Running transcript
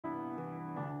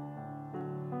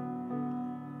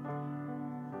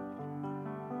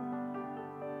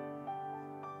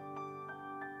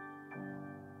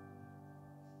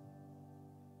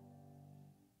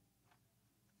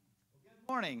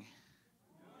Morning.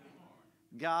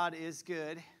 God is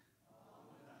good.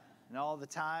 And all the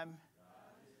time.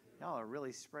 Y'all are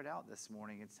really spread out this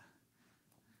morning.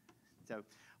 Well,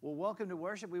 welcome to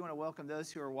worship. We want to welcome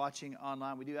those who are watching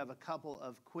online. We do have a couple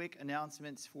of quick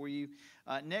announcements for you.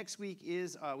 Next week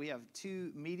we have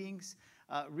 2 meetings.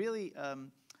 I'll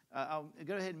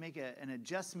go ahead and make an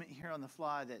adjustment here on the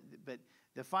fly. But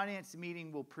the finance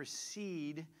meeting will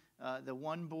precede the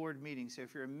one board meeting. So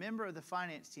if you're a member of the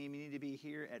finance team, you need to be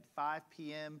here at 5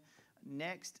 p.m.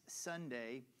 next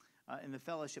Sunday in the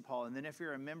fellowship hall. And then if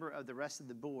you're a member of the rest of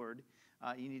the board,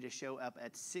 you need to show up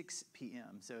at 6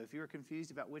 p.m. So if you're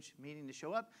confused about which meeting to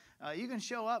show up, you can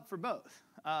show up for both.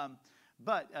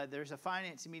 But there's a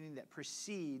finance meeting that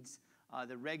precedes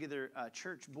the regular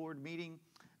church board meeting.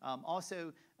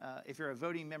 Also, if you're a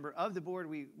voting member of the board,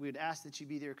 we would ask that you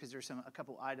be there because there's a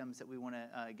couple items that we want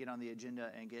to get on the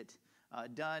agenda and get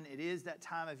done. It is that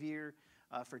time of year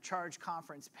for Charge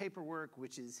Conference paperwork,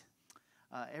 which is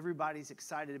everybody's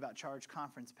excited about Charge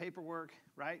Conference paperwork,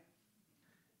 right?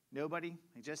 Nobody?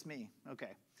 Just me.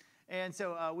 Okay. And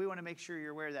so we want to make sure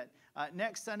you're aware of that.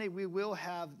 Next Sunday, we will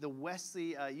have the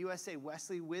Wesley, USA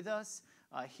Wesley with us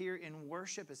here in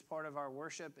worship as part of our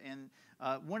worship. And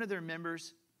one of their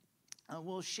members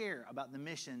will share about the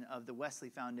mission of the Wesley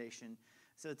Foundation.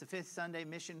 So it's the 5th Sunday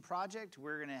Mission Project.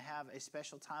 We're going to have a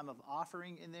special time of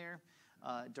offering in there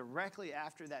directly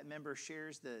after that member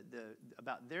shares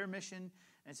about their mission.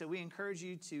 And so we encourage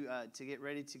you to get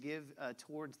ready to give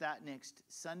towards that next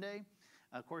Sunday.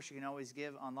 Of course, you can always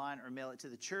give online or mail it to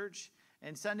the church.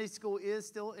 And Sunday school is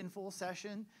still in full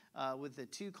session with the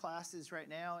 2 classes right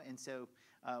now. And so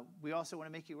we also want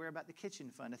to make you aware about the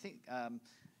kitchen fund. I think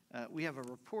we have a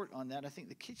report on that. I think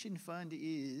the kitchen fund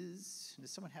is,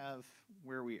 does someone have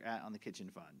where we're at on the kitchen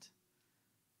fund?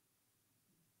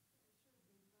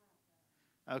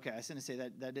 Okay, I was going to say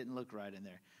that didn't look right in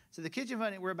there. So the kitchen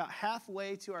fund, we're about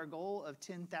halfway to our goal of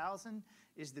 $10,000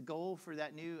 is the goal for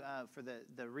that new, for the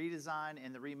redesign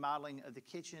and the remodeling of the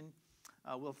kitchen.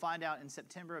 We'll find out in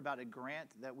September about a grant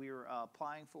that we are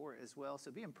applying for as well.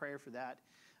 So be in prayer for that,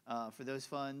 for those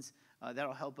funds.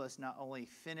 That'll help us not only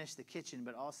finish the kitchen,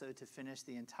 but also to finish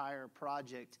the entire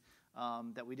project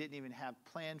that we didn't even have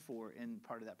planned for in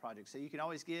part of that project. So you can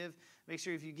always give. Make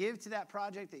sure if you give to that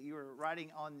project that you are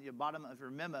writing on the bottom of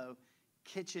your memo,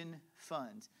 kitchen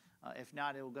fund. If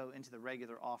not, it will go into the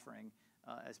regular offering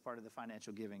as part of the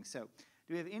financial giving. So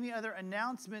do we have any other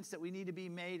announcements that we need to be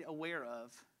made aware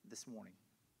of this morning?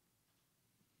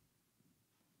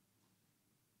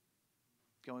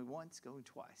 Going once, going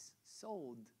twice.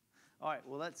 Sold. All right,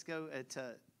 well, let's go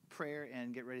to prayer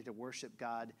and get ready to worship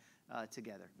God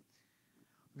together.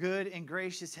 Good and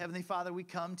gracious Heavenly Father, we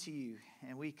come to you,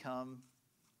 and we come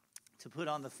to put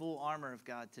on the full armor of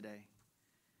God today.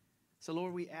 So,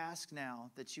 Lord, we ask now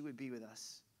that you would be with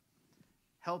us.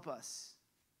 Help us.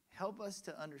 Help us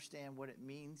to understand what it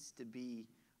means to be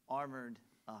armored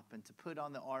up and to put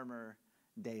on the armor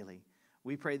daily.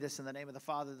 We pray this in the name of the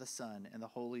Father, the Son, and the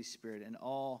Holy Spirit, and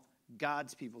all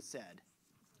God's people said.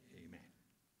 Amen.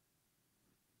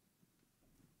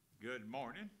 Good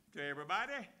morning to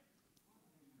everybody.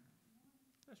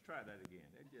 Let's try that again.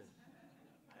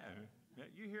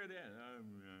 You hear that?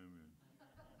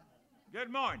 Good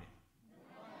morning.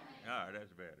 All right,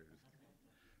 that's better.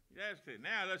 That's it.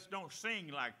 Now let's don't sing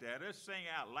like that. Let's sing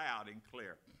out loud and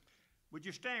clear. Would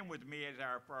you stand with me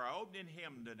for our opening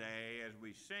hymn today as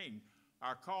we sing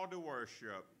our call to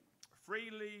worship,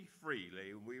 Freely,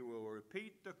 Freely. We will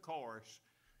repeat the chorus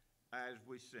as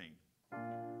we sing.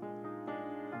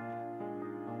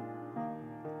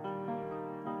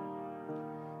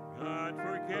 God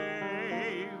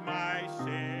forgave my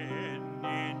sin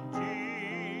in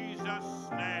Jesus'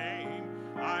 name.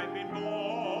 I've been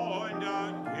born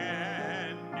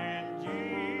again in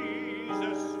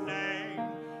Jesus' name.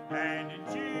 And in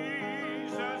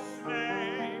Jesus'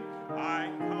 name I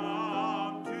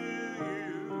come to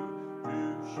you to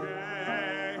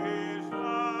share his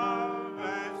love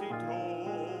as he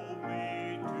told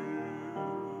me to.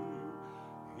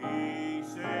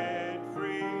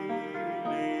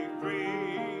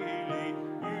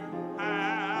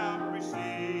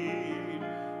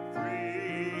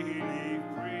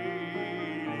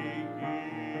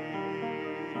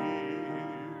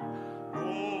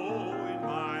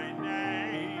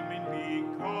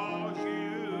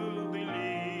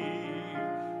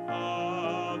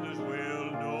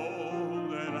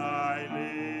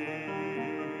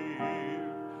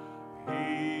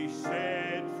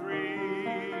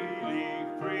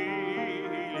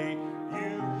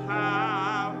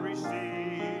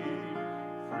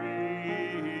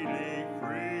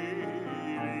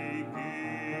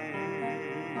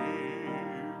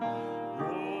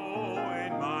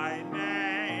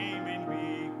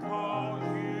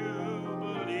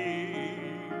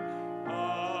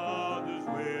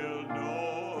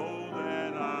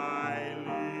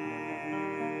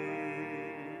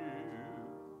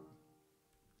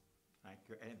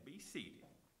 And be seated.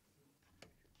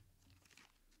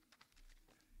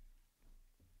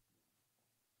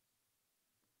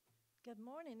 Good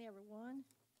morning, everyone.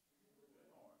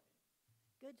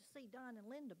 Good to see Don and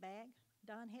Linda back.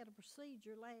 Don had a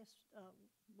procedure last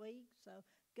week, so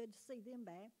good to see them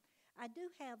back. I do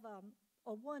have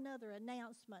one other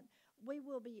announcement. We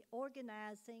will be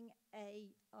organizing a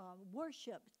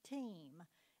worship team,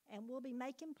 and we'll be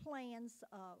making plans.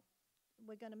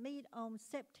 We're going to meet on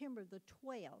September the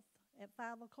 12th at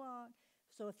 5 o'clock.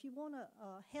 So if you want to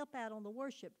help out on the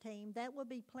worship team, that will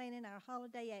be planning our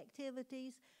holiday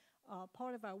activities,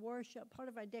 part of our worship, part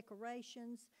of our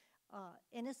decorations.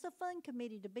 And it's a fun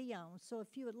committee to be on. So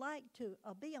if you would like to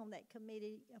be on that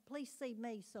committee, please see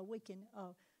me so we can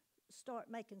start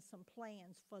making some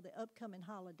plans for the upcoming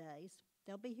holidays.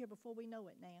 They'll be here before we know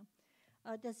it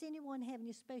now. Does anyone have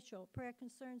any special prayer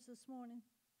concerns this morning?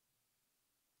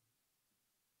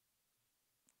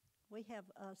 We have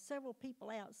several people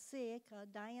out sick.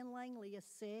 Diane Langley is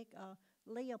sick.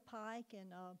 Leah Pike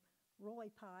and Roy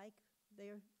Pike,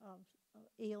 they're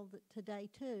ill today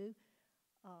too.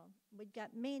 We've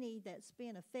got many that's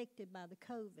been affected by the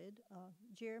COVID.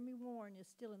 Jeremy Warren is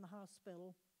still in the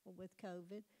hospital with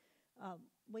COVID.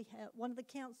 We have one of the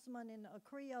councilmen in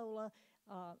Creola.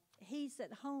 He's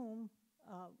at home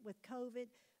with COVID,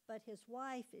 but his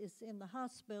wife is in the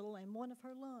hospital, and one of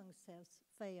her lungs has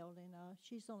failed, and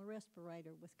she's on a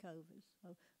respirator with COVID.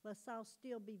 So let's all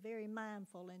still be very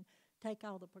mindful and take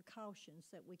all the precautions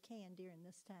that we can during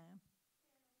this time.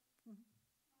 Mm-hmm.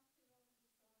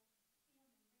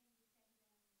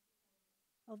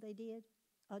 Oh, they did?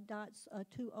 Dot's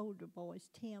two older boys,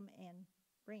 Tim and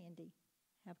Randy,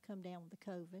 have come down with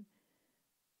the COVID.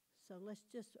 So let's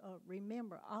just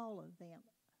remember all of them.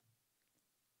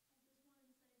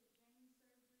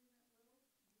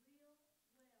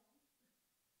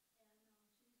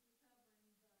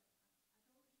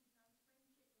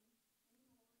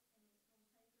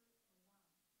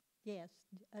 Yes.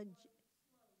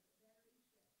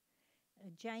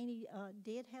 Janie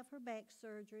did have her back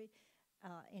surgery,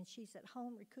 and she's at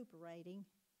home recuperating.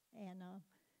 And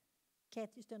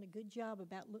Kathy's done a good job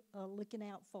about looking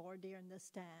out for her during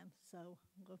this time. So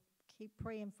we'll keep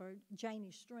praying for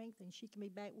Janie's strength, and she can be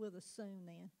back with us soon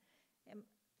then. And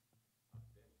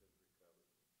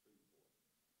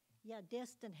yeah,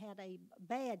 Destin had a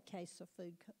bad case of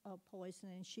food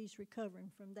poisoning, and she's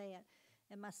recovering from that.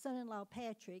 And my son-in-law,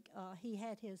 Patrick, he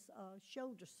had his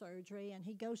shoulder surgery, and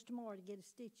he goes tomorrow to get his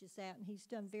stitches out, and he's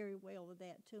done very well with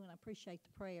that, too, and I appreciate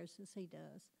the prayers as he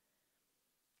does.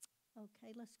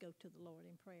 Okay, let's go to the Lord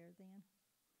in prayer then.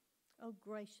 Oh,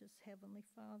 gracious Heavenly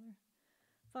Father.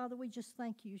 Father, we just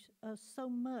thank you so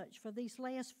much for these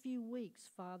last few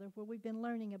weeks, Father, where we've been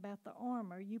learning about the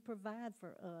armor you provide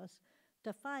for us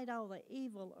to fight all the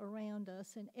evil around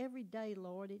us. And every day,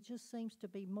 Lord, it just seems to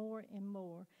be more and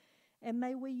more. And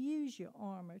may we use your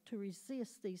armor to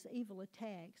resist these evil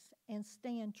attacks and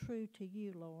stand true to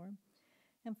you, Lord.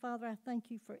 And Father, I thank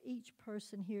you for each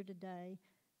person here today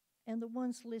and the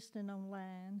ones listening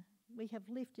online. We have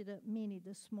lifted up many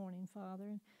this morning,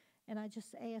 Father, and I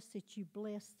just ask that you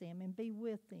bless them and be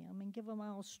with them and give them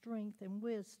all strength and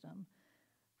wisdom,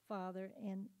 Father,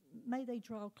 and may they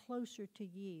draw closer to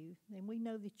you. And we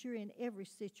know that you're in every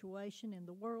situation, in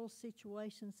the world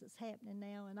situations that's happening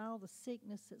now and all the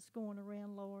sickness that's going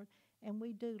around, Lord. And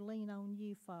we do lean on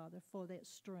you, Father, for that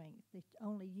strength that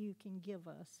only you can give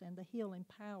us and the healing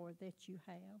power that you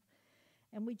have.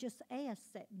 And we just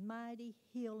ask that mighty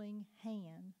healing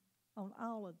hand on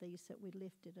all of these that we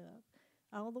lifted up,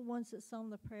 all the ones that's on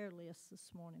the prayer list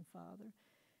this morning, Father.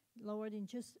 Lord, and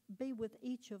just be with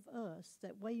each of us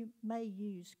that we may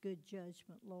use good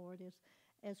judgment, Lord,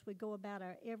 as we go about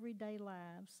our everyday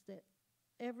lives, that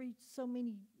every so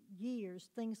many years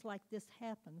things like this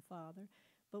happen, Father,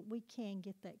 but we can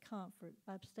get that comfort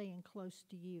by staying close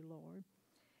to you, Lord.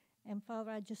 And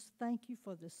Father, I just thank you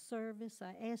for this service.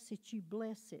 I ask that you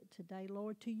bless it today,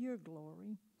 Lord, to your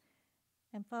glory.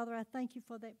 And Father, I thank you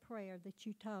for that prayer that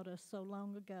you taught us so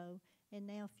long ago. And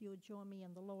now if you'll join me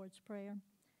in the Lord's Prayer.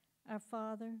 Our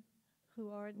Father,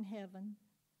 who art in heaven,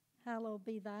 hallowed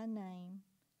be thy name.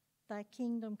 Thy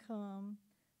kingdom come,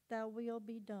 thy will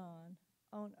be done,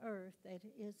 on earth as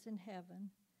it is in heaven.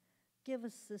 Give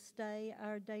us this day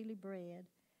our daily bread,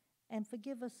 and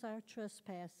forgive us our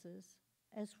trespasses,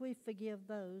 as we forgive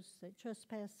those that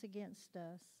trespass against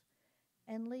us.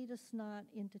 And lead us not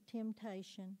into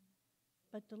temptation,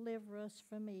 but deliver us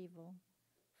from evil.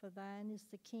 For thine is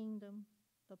the kingdom,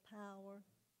 the power,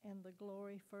 and the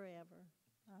glory forever.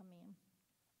 Amen.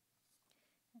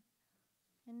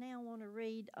 And now I want to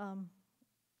read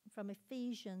from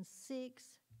Ephesians 6,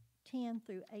 10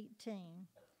 through 18.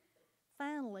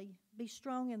 Finally, be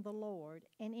strong in the Lord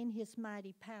and in his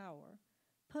mighty power.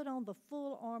 Put on the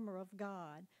full armor of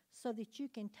God so that you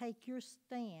can take your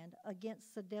stand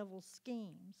against the devil's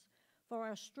schemes. For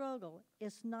our struggle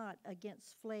is not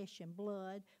against flesh and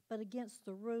blood, but against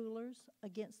the rulers,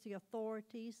 against the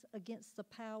authorities, against the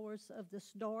powers of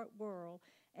this dark world,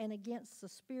 and against the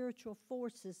spiritual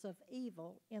forces of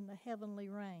evil in the heavenly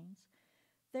realms.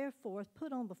 Therefore,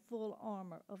 put on the full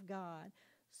armor of God,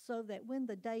 so that when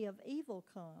the day of evil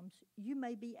comes, you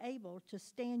may be able to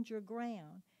stand your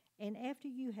ground. And after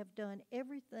you have done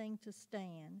everything to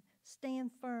stand,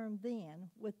 stand firm then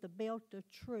with the belt of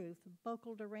truth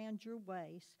buckled around your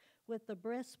waist, with the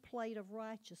breastplate of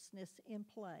righteousness in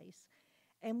place,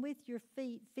 and with your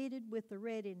feet fitted with the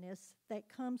readiness that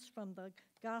comes from the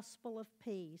gospel of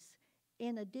peace.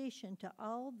 In addition to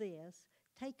all this,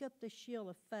 take up the shield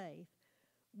of faith,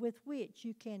 with which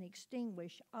you can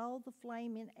extinguish all the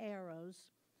flaming arrows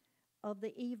of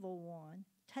the evil one.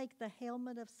 Take the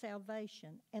helmet of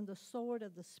salvation and the sword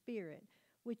of the Spirit,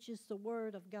 which is the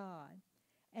word of God,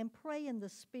 and pray in the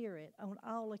Spirit on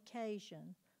all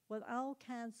occasions with all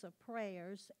kinds of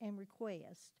prayers and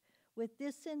requests. With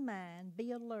this in mind,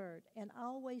 be alert and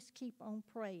always keep on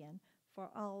praying for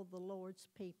all the Lord's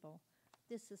people.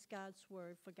 This is God's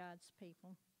word for God's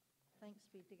people. Thanks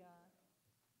be to God.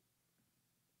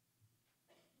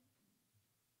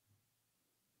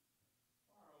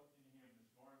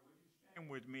 Stand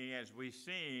with me as we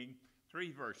sing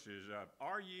 3 verses of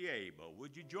Are Ye Able?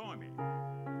 Would you join me?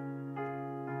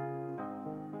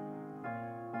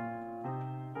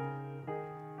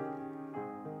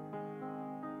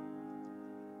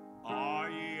 Are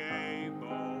ye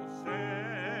able,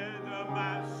 said the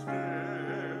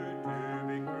Master, to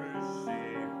be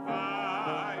crucified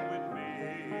with me?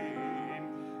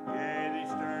 Yea, these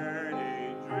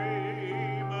sturdy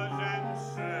dreamers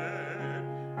answered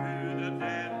to the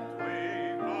death we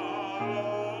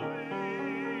follow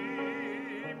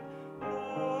thee.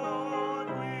 Lord,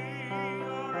 we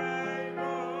are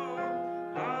able,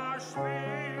 our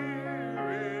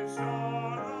spirits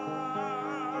are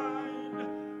thine.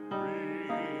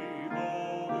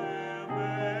 Remold and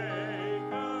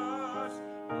make us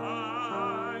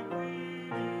like thee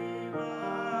divine.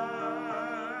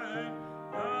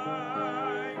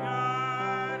 Thy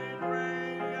guiding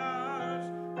radiance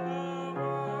above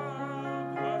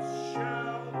us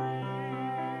shall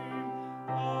beam,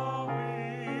 all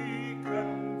weak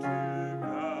unto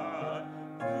God,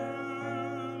 to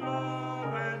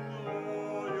love and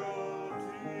loyalty.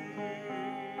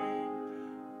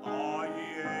 Are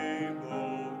ye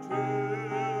able to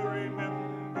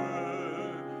remember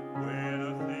when a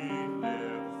thief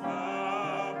lifts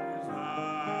up his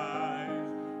eyes,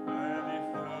 and his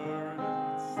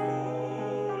burdened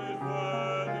soul is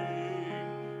worthy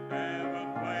of a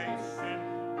place in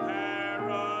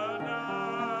paradise?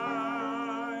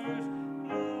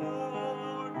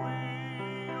 Lord, we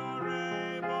are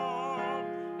able,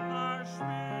 our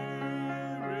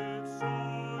spirits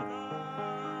are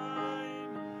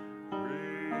thine.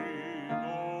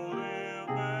 Remold and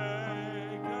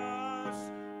make us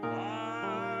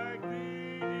like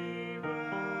thee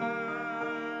divine.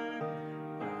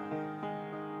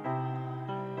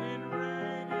 In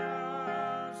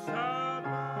radiance above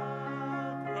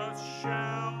us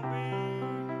shall be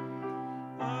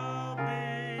a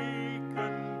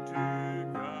beacon to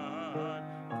God,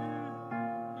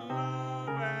 love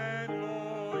and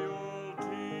loyalty.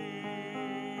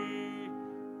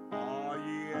 Are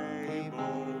ye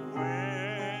able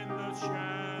when the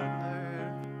shadow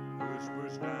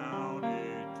whispers down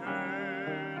eternity,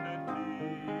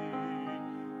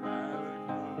 and the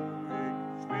glowing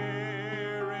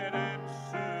Spirit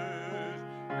answers,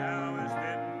 now as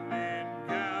then in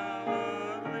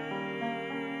Galilee?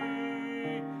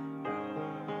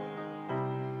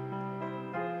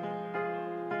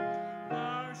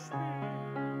 Our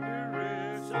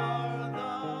spirits are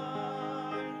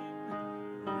thine.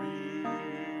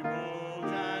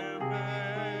 Remold and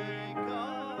make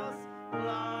us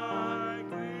like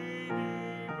thee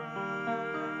divine.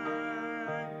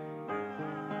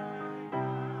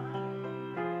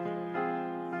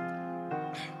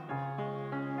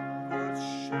 What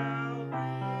shall be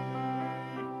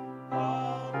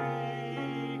all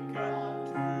meek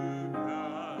unto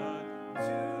God,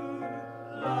 to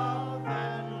love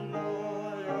and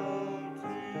loyalty.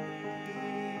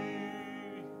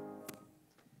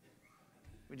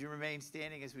 Would you remain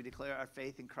standing as we declare our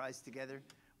faith in Christ together?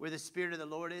 Where the Spirit of the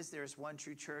Lord is, there is one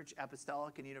true church,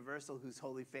 apostolic and universal, whose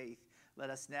holy faith let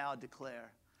us now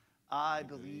declare. I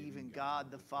believe in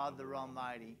God the Father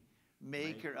Almighty,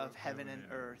 maker of heaven and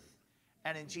earth,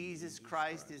 and in Jesus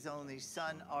Christ, his only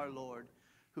Son, our Lord,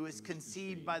 who was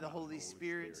conceived by the Holy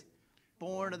Spirit,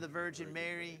 born of the Virgin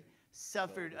Mary,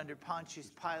 suffered under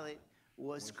Pontius Pilate,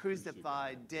 was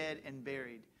crucified, dead, and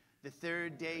buried. The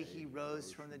third day he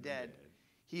rose from the dead.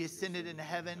 He ascended into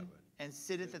heaven and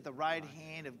sitteth at the right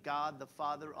hand of God the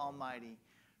Father Almighty.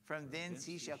 From thence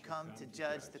he shall come to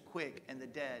judge the quick and the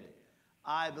dead.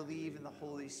 I believe in the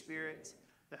Holy Spirit,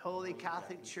 the Holy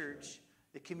Catholic Church,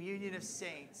 the communion of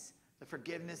saints, the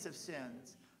forgiveness of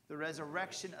sins, the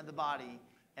resurrection of the body,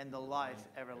 and the life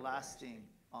everlasting.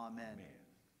 Amen.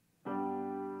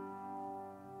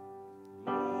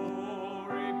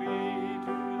 Glory be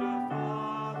to the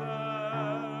Father,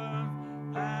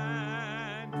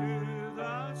 and to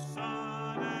the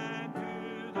Son, and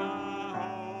to the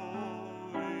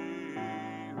Holy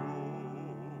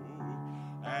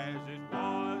Ghost, as it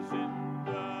was in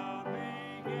the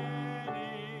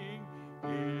beginning,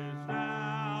 is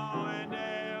now, and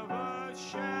ever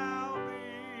shall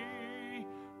be,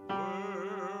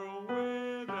 world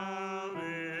without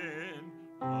end.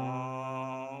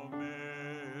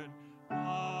 Amen.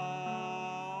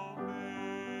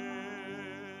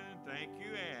 Amen. Thank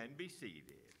you, and be seated.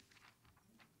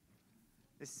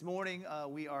 This morning,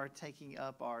 we are taking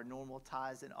up our normal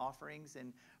tithes and offerings.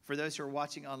 And for those who are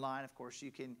watching online, of course,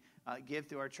 you can give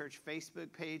through our church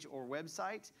Facebook page or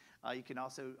website. You can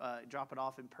also drop it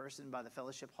off in person by the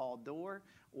Fellowship Hall door,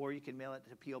 or you can mail it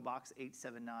to P.O. Box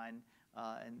 879,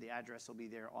 and the address will be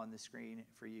there on the screen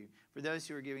for you. For those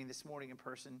who are giving this morning in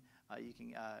person, you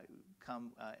can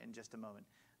come in just a moment.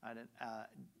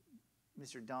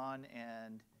 Mr. Don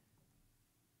and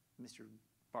Mr.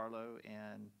 Barlow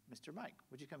and Mr. Mike,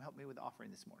 would you come help me with the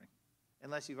offering this morning?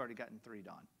 Unless you've already gotten 3,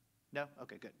 Don. No?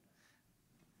 Okay, good.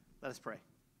 Let us pray.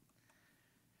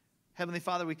 Heavenly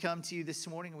Father, we come to you this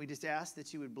morning and we just ask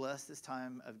that you would bless this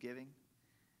time of giving.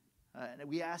 And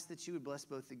we ask that you would bless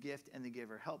both the gift and the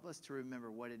giver. Help us to remember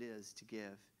what it is to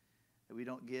give. That we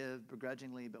don't give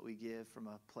begrudgingly, but we give from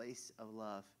a place of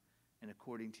love and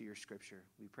according to your scripture.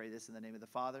 We pray this in the name of the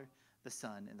Father, the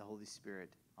Son, and the Holy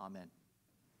Spirit. Amen.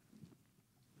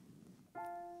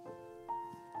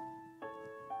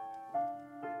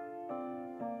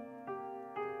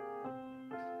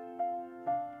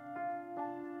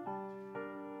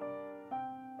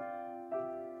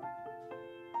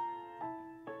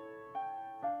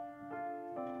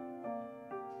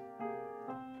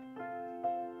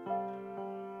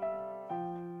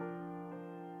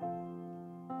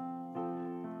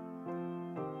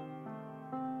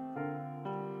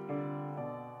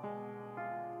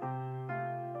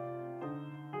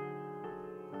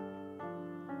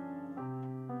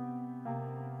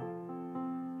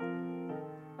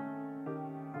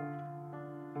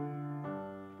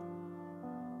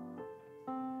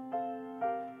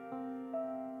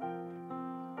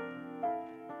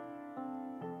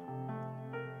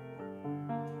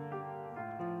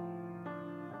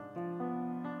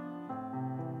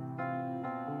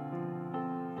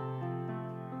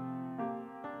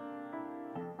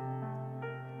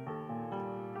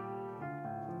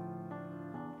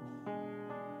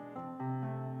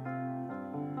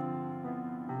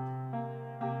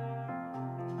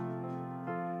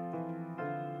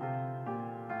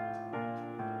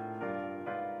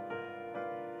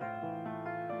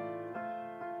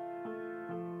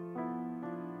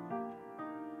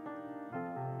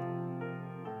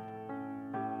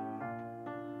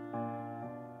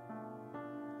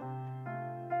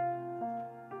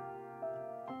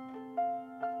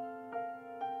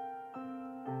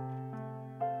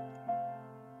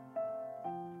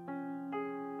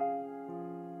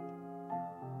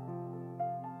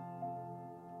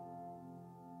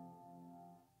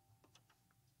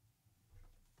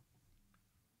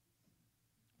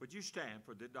 Would you stand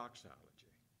for the doxology?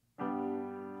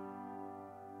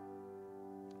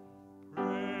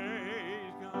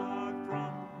 Praise God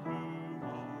from whom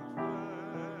all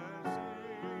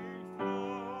blessings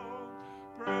flow.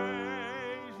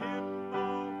 Praise him,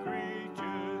 all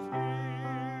creatures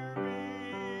here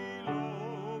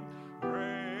below.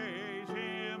 Praise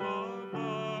him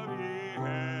above, ye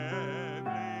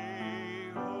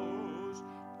heavenly hosts.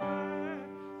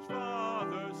 Praise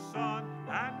Father, Son,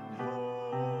 and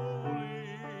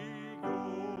Holy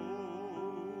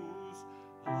Ghost.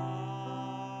 Amen.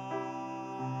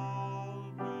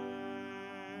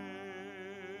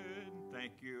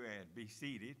 Thank you, and be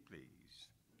seated, please.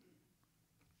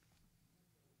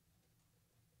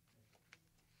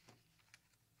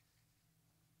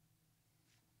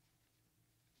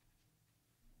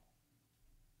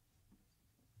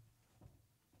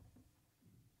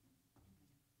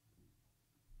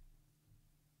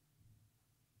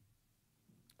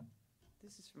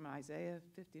 This is from Isaiah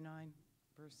 59,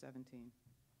 verse 17.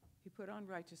 He put on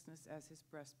righteousness as his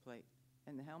breastplate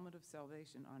and the helmet of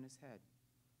salvation on his head.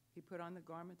 He put on the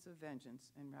garments of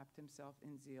vengeance and wrapped himself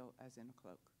in zeal as in a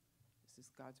cloak. This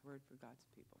is God's word for God's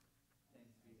people.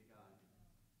 Thanks be to God.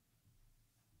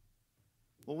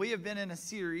 Well, we have been in a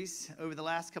series over the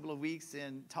last couple of weeks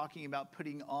in talking about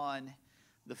putting on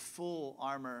the full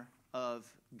armor of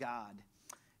God.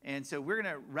 And so we're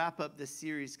going to wrap up this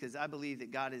series because I believe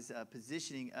that God is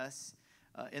positioning us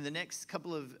in the next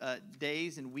couple of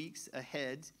days and weeks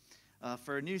ahead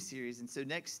for a new series. And so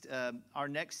our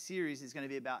next series is going to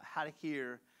be about how to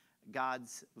hear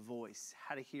God's voice,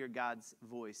 how to hear God's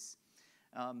voice.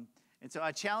 And so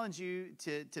I challenge you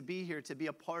to be here, to be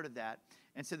a part of that.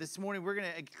 And so this morning we're going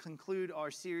to conclude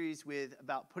our series with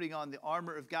about putting on the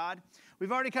armor of God.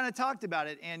 We've already kind of talked about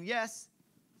it. And yes,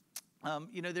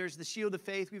 there's the shield of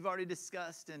faith we've already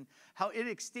discussed and how it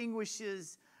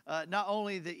extinguishes not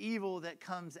only the evil that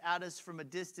comes at us from a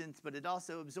distance, but it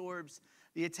also absorbs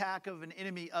the attack of an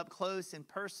enemy up close and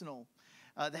personal.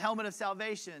 The helmet of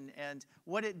salvation and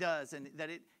what it does, and that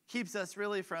it keeps us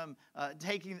really from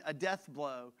taking a death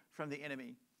blow from the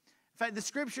enemy. In fact, the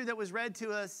scripture that was read to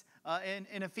us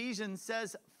in Ephesians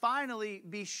says, "Finally,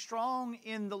 be strong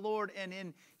in the Lord and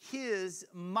in his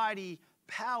mighty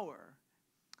power."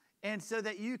 And so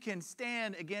that you can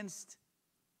stand against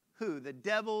who? The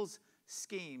devil's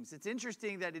schemes. It's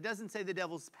interesting that it doesn't say the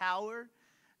devil's power.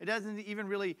 It doesn't even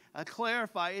really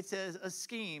clarify. It says a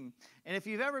scheme. And if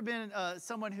you've ever been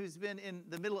someone who's been in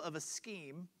the middle of a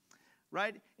scheme,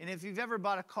 right? And if you've ever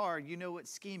bought a car, you know what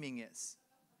scheming is.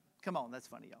 Come on, that's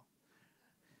funny,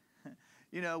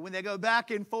 y'all. When they go back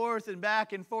and forth, and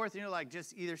you're like,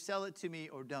 just either sell it to me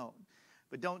or don't.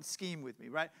 But don't scheme with me,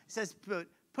 right? It says,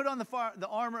 put on the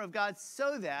armor of God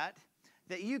so that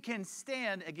you can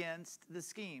stand against the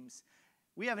schemes.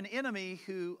 We have an enemy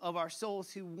of our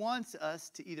souls who wants us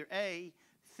to either A,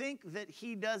 think that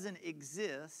he doesn't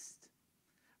exist,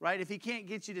 right? If he can't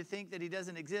get you to think that he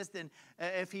doesn't exist, then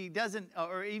if he doesn't,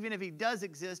 or even if he does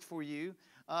exist for you,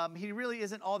 he really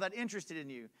isn't all that interested in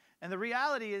you. And the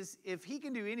reality is, if he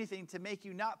can do anything to make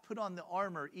you not put on the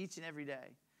armor each and every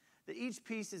day, that each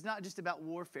piece is not just about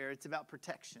warfare, it's about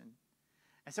protection.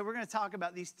 And so we're going to talk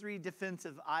about these three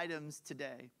defensive items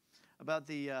today, about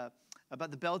the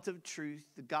belt of truth,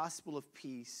 the gospel of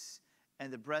peace,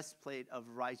 and the breastplate of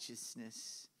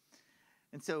righteousness.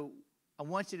 And so I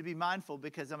want you to be mindful,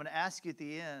 because I'm going to ask you at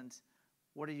the end,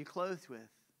 what are you clothed with?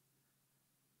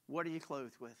 What are you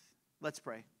clothed with? Let's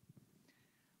pray.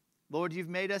 Lord, you've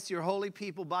made us your holy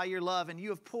people by your love, and you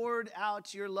have poured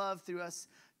out your love through us,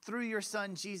 through your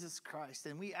Son, Jesus Christ.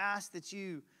 And we ask that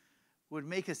you would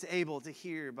make us able to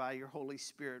hear by your Holy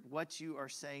Spirit what you are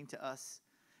saying to us.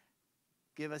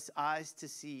 Give us eyes to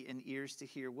see and ears to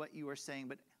hear what you are saying,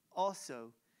 but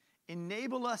also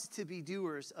enable us to be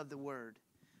doers of the word.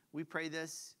 We pray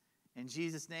this in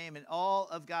Jesus' name, and all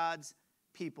of God's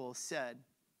people said.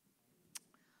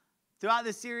 Throughout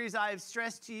this series, I have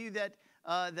stressed to you that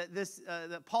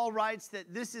Paul writes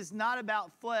that this is not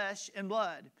about flesh and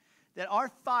blood, that our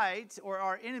fight or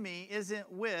our enemy isn't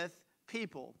with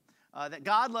people. That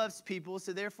God loves people,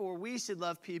 so therefore we should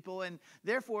love people, and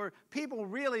therefore people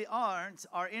really aren't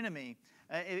our enemy.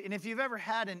 And if you've ever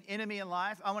had an enemy in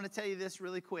life, I want to tell you this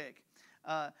really quick.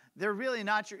 They're really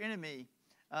not your enemy.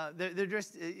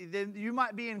 You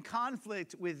might be in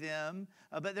conflict with them,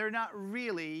 but they're not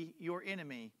really your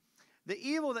enemy. The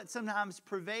evil that sometimes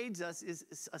pervades us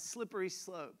is a slippery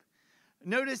slope.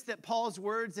 Notice that Paul's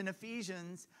words in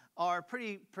Ephesians are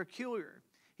pretty peculiar.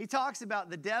 He talks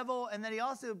about the devil, and then he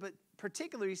also, but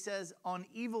particularly says on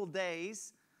evil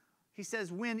days, he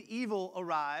says when evil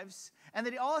arrives, and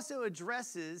that he also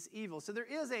addresses evil. So there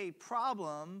is a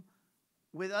problem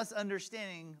with us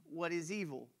understanding what is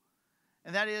evil.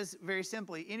 And that is, very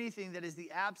simply, anything that is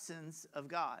the absence of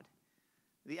God,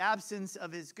 the absence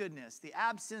of his goodness, the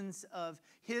absence of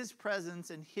his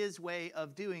presence and his way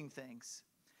of doing things.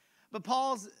 But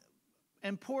Paul's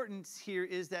importance here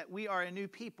is that we are a new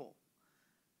people.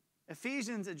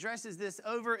 Ephesians addresses this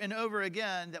over and over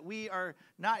again, that we are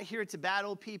not here to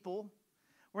battle people.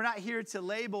 We're not here to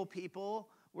label people.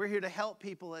 We're here to help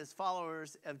people as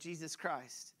followers of Jesus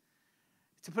Christ.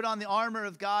 To put on the armor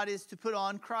of God is to put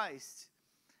on Christ.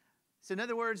 So in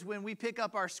other words, when we pick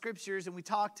up our scriptures and we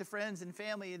talk to friends and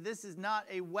family, this is not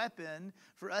a weapon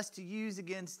for us to use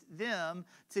against them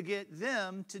to get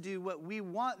them to do what we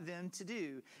want them to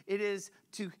do. It is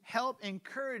to help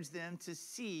encourage them to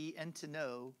see and to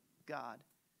know God.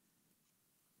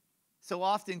 So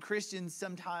often Christians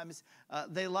sometimes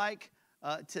they like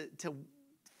to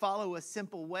follow a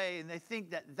simple way, and they think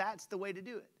that that's the way to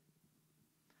do it.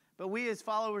 But we as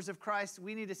followers of Christ,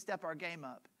 we need to step our game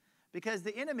up. Because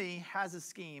the enemy has a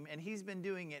scheme, and he's been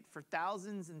doing it for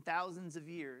thousands and thousands of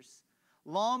years,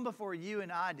 long before you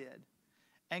and I did.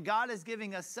 And God is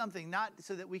giving us something, not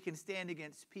so that we can stand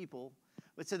against people,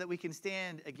 but so that we can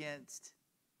stand against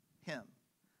him,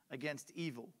 against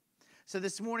evil. So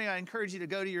this morning, I encourage you to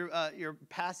go to your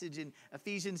passage in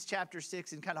Ephesians chapter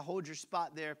 6 and kind of hold your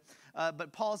spot there.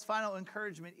 But Paul's final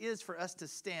encouragement is for us to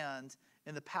stand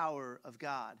in the power of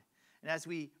God. And as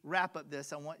we wrap up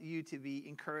this, I want you to be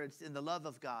encouraged in the love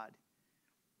of God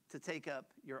to take up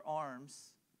your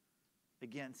arms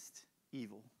against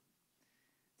evil.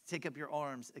 Take up your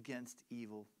arms against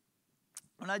evil.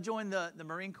 When I joined the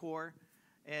Marine Corps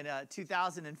in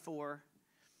 2004,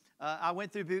 I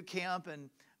went through boot camp,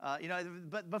 and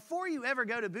but before you ever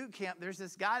go to boot camp, there's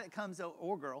this guy that comes,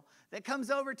 or girl, that comes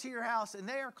over to your house, and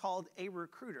they are called a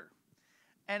recruiter.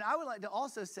 And I would like to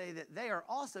also say that they are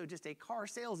also just a car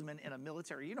salesman in a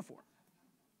military uniform.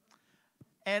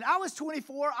 And I was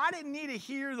 24. I didn't need to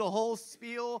hear the whole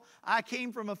spiel. I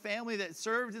came from a family that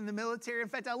served in the military. In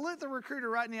fact, I looked the recruiter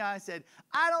right in the eye and said,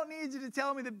 I don't need you to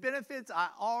tell me the benefits. I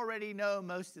already know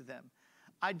most of them.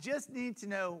 I just need to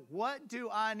know, what do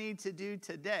I need to do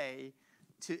today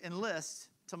to enlist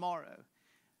tomorrow?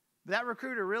 But that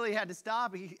recruiter really had to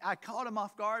stop. I caught him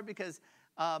off guard because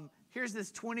here's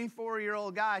this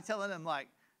 24-year-old guy telling him, like,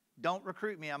 don't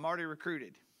recruit me. I'm already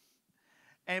recruited.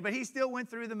 But he still went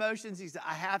through the motions. He said,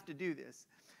 I have to do this.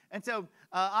 And so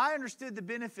I understood the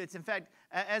benefits. In fact,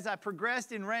 as I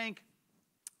progressed in rank,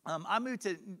 I moved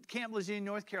to Camp Lejeune,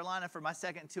 North Carolina for my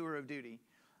second tour of duty.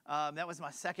 That was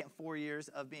my second 4 years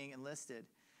of being enlisted.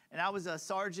 And I was a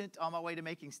sergeant on my way to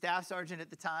making staff sergeant at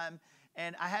the time.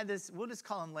 And I had this, we'll just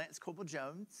call him Lance Corporal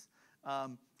Jones.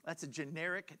 That's a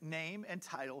generic name and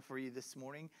title for you this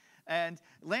morning. And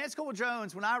Lance Corporal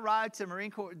Jones, when I arrived to Marine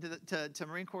Corps, to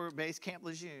Marine Corps Base Camp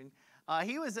Lejeune,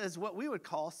 he was as what we would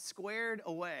call squared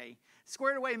away.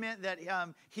 Squared away meant that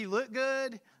he looked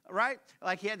good, right?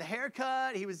 Like he had the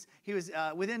haircut. He was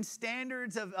within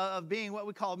standards of being what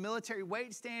we call military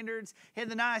weight standards. He had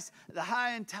the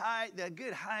high and tight, the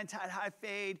good high and tight, high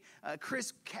fade,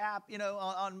 crisp cap.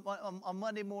 On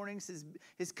Monday mornings,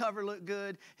 his cover looked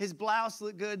good. His blouse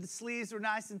looked good. The sleeves were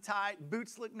nice and tight.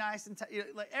 Boots looked nice and tight.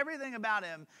 Like everything about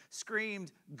him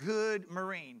screamed good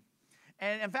Marine.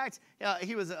 And in fact,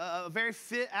 he was a very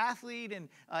fit athlete, and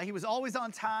he was always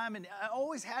on time, and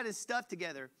always had his stuff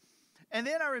together. And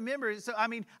then I remember,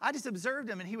 I just observed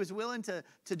him, and he was willing to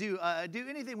do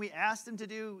anything we asked him to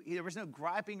do. There was no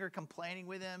griping or complaining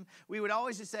with him. We would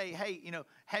always just say,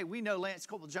 hey, we know Lance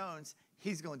Corporal Jones.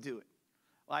 He's going to do it.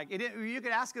 Like you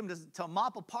could ask him to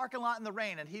mop a parking lot in the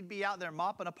rain, and he'd be out there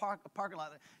mopping a parking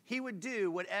lot. He would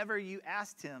do whatever you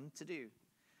asked him to do.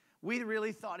 We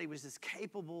really thought he was this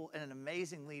capable and an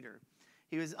amazing leader.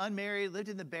 He was unmarried, lived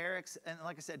in the barracks, and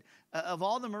like I said, of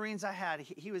all the Marines I had,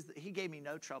 he gave me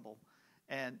no trouble.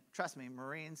 And trust me,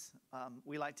 Marines,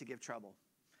 we like to give trouble.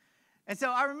 And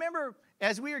so I remember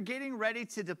as we were getting ready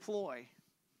to deploy,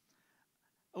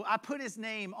 I put his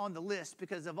name on the list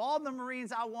because of all the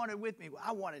Marines I wanted with me,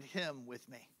 I wanted him with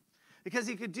me. Because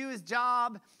he could do his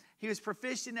job, he was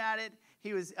proficient at it,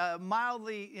 he was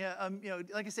mildly,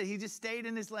 like I said, he just stayed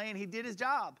in his lane, he did his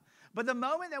job. But the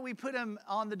moment that we put him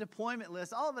on the deployment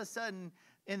list, all of a sudden,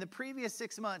 in the previous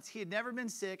 6 months, he had never been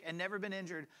sick and never been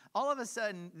injured. All of a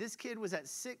sudden, this kid was at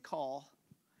sick call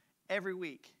every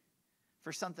week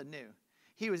for something new.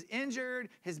 He was injured,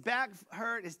 his back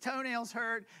hurt, his toenails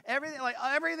hurt,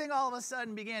 everything all of a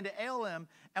sudden began to ail him.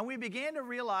 And we began to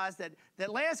realize that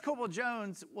Lance Corporal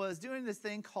Jones was doing this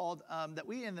thing called, that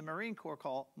we in the Marine Corps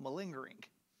call malingering,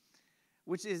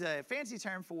 which is a fancy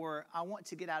term for, I want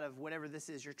to get out of whatever this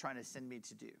is you're trying to send me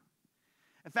to do.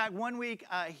 In fact, one week,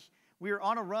 we were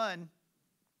on a run,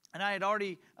 and I had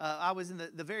already, I was in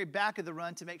the very back of the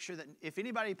run to make sure that if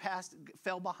anybody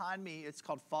fell behind me, it's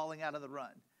called falling out of the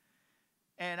run.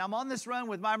 And I'm on this run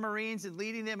with my Marines and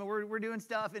leading them, and we're doing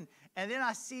stuff. And then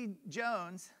I see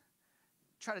Jones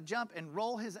try to jump and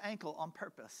roll his ankle on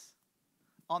purpose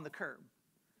on the curb.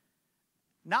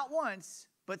 Not once,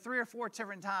 but 3 or 4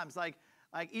 different times. Like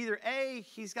either A,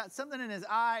 he's got something in his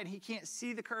eye and he can't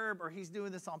see the curb, or he's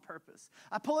doing this on purpose.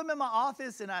 I pull him in my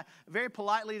office, and I very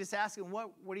politely just ask him,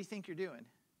 what do you think you're doing?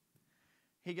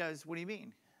 He goes, what do you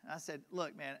mean? I said,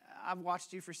 look, man, I've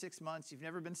watched you for 6 months. You've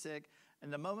never been sick.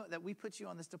 And the moment that we put you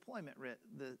on this deployment,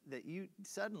 that you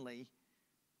suddenly,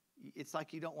 it's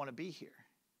like you don't want to be here.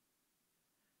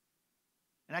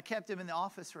 And I kept him in the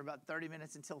office for about 30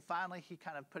 minutes until finally he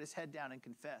kind of put his head down and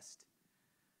confessed,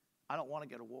 I don't want to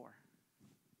go to war.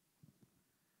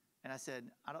 And I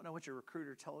said, I don't know what your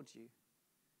recruiter told you,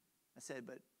 I said,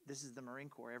 but this is the Marine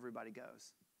Corps. Everybody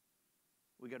goes.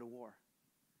 We go to war.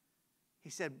 He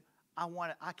said,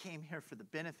 I came here for the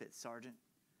benefits, Sergeant.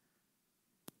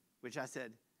 Which I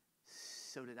said,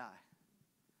 so did I.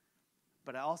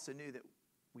 But I also knew that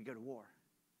we go to war.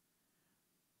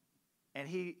 And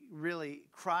he really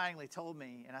cryingly told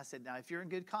me, and I said, now, if you're in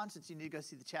good conscience, you need to go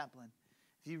see the chaplain.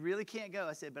 If you really can't go,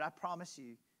 I said, but I promise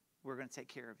you, we're going to take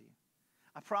care of you.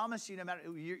 I promise you, no matter,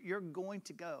 you're going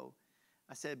to go.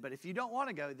 I said, but if you don't want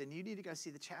to go, then you need to go see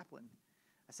the chaplain.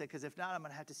 I said, because if not, I'm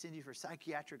going to have to send you for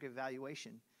psychiatric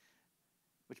evaluation,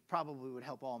 which probably would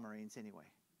help all Marines anyway.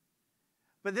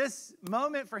 But this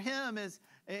moment for him is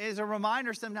a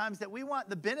reminder sometimes that we want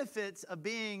the benefits of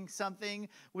being something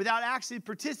without actually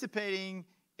participating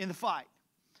in the fight.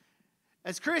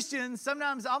 As Christians,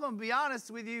 sometimes, I'm going to be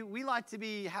honest with you, we like to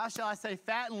be, how shall I say,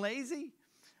 fat and lazy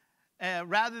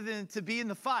rather than to be in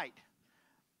the fight.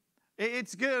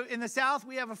 It's good. In the South,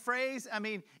 we have a phrase. I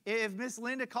mean, if Miss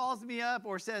Linda calls me up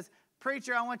or says,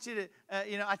 preacher, I want you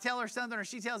to, I tell her something or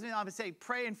she tells me, I'm going to say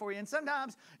praying for you. And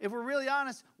sometimes, if we're really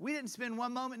honest, we didn't spend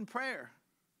one moment in prayer.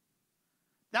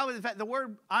 That was, in fact, the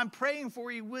word I'm praying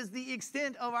for you was the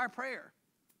extent of our prayer.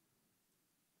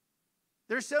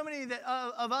 There's so many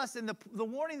of us, and the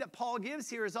warning that Paul gives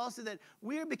here is also that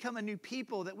we become a new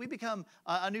people, that we become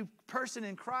a new person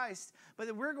in Christ, but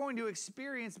that we're going to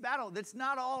experience battle that's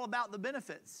not all about the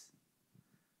benefits.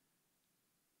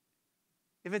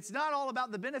 If it's not all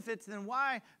about the benefits, then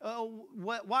why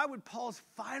would Paul's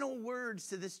final words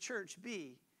to this church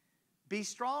be? Be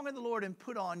strong in the Lord and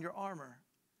put on your armor.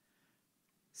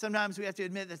 Sometimes we have to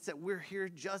admit that we're here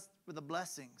just for the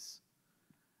blessings.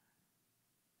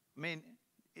 I mean,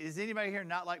 is anybody here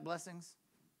not like blessings?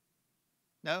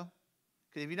 No?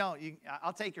 Because if you don't,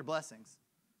 I'll take your blessings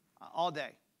all day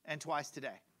and twice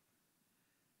today.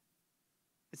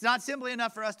 It's not simply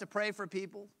enough for us to pray for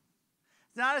people.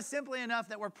 It's not simply enough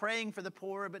that we're praying for the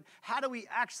poor, but how do we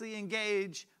actually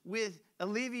engage with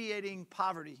alleviating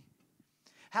poverty?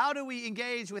 How do we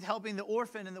engage with helping the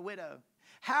orphan and the widow?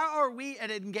 How are we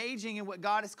at engaging in what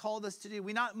God has called us to do?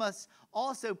 We must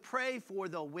also pray for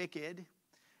the wicked.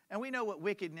 And we know what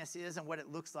wickedness is and what it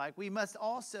looks like. We must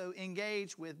also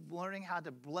engage with learning how to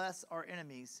bless our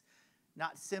enemies,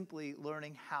 not simply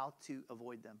learning how to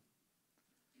avoid them.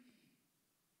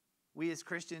 We as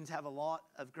Christians have a lot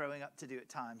of growing up to do at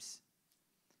times.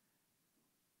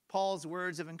 Paul's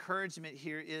words of encouragement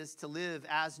here is to live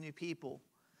as new people.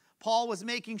 Paul was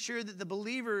making sure that the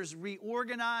believers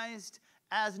reorganized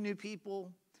as new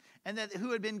people and that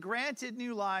who had been granted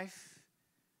new life,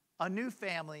 a new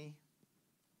family,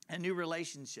 and new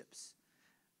relationships,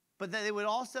 but that they would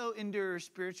also endure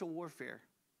spiritual warfare.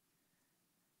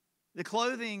 The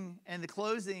clothing and the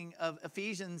closing of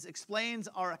Ephesians explains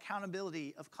our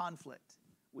accountability of conflict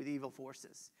with evil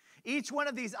forces. Each one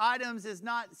of these items is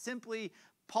not simply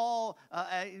Paul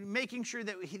making sure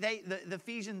that the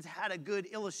Ephesians had a good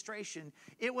illustration.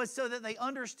 It was so that they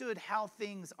understood how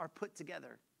things are put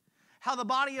together, how the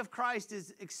body of Christ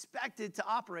is expected to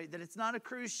operate, that it's not a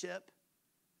cruise ship,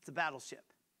 it's a battleship.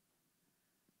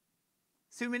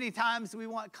 Too many times we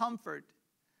want comfort.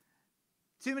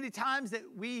 Too many times that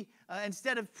we,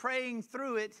 instead of praying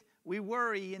through it, we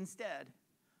worry instead.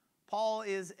 Paul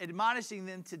is admonishing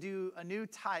them to do a new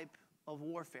type of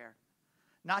warfare,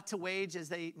 not to wage as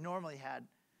they normally had.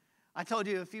 I told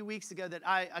you a few weeks ago that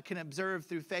I can observe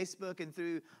through Facebook and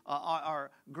through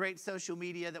our great social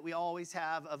media that we always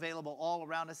have available all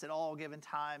around us at all given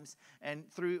times, and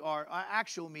through our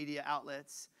actual media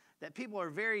outlets, that people are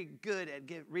very good at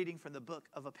reading from the book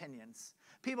of opinions.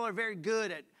 People are very good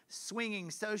at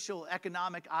swinging social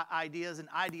economic ideas and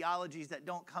ideologies that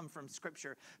don't come from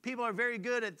Scripture. People are very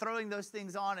good at throwing those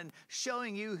things on and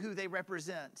showing you who they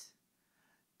represent.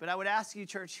 But I would ask you,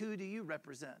 church, who do you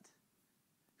represent?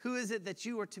 Who is it that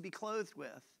you are to be clothed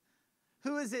with?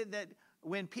 Who is it that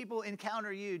when people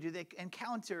encounter you, do they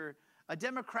encounter a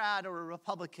Democrat or a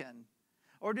Republican?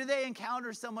 Or do they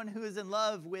encounter someone who is in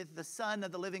love with the Son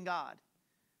of the living God?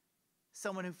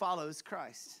 Someone who follows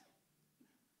Christ.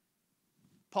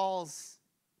 Paul's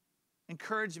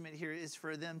encouragement here is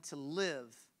for them to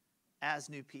live as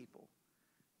new people.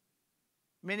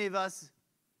 Many of us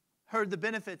heard the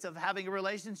benefits of having a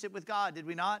relationship with God, did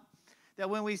we not? That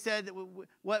when we said that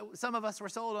what some of us were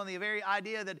sold on the very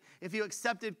idea that if you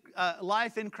accepted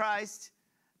life in Christ,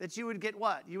 that you would get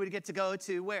what? You would get to go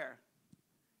to where?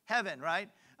 Heaven, right?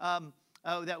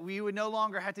 That we would no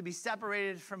longer have to be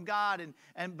separated from God.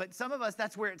 But some of us,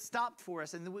 that's where it stopped for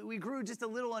us. And we grew just a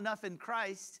little enough in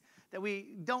Christ that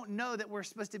we don't know that we're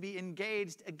supposed to be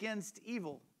engaged against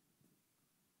evil.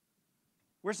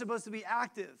 We're supposed to be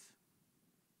active.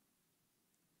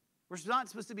 We're not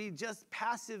supposed to be just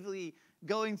passively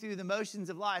going through the motions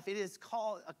of life. It is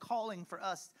a calling for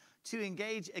us to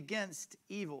engage against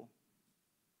evil.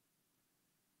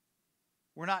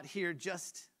 We're not here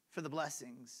just for the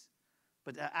blessings,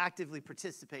 but to actively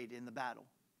participate in the battle.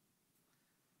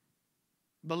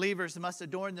 Believers must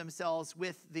adorn themselves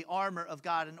with the armor of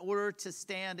God in order to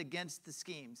stand against the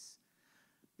schemes.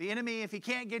 The enemy, if he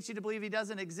can't get you to believe he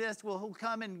doesn't exist, well, he'll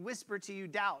come and whisper to you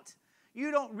doubt. You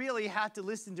don't really have to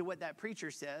listen to what that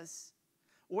preacher says,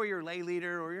 or your lay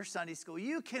leader, or your Sunday school.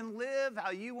 You can live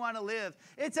how you want to live.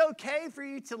 It's okay for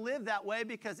you to live that way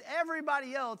because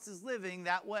everybody else is living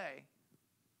that way.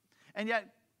 And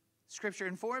yet, Scripture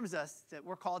informs us that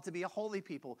we're called to be a holy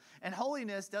people. And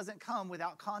holiness doesn't come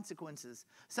without consequences.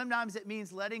 Sometimes it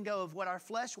means letting go of what our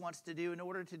flesh wants to do in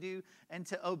order to do and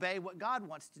to obey what God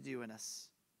wants to do in us.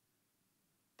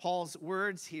 Paul's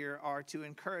words here are to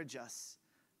encourage us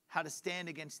how to stand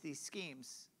against these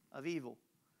schemes of evil.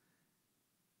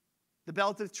 The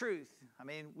belt of truth. I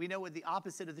mean, we know what the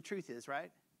opposite of the truth is,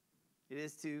 right? It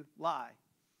is to lie.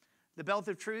 The belt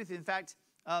of truth, in fact,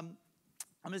 I'm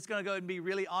just going to go and be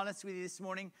really honest with you this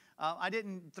morning. I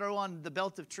didn't throw on the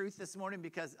belt of truth this morning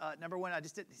because, number one, I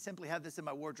just didn't simply have this in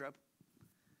my wardrobe.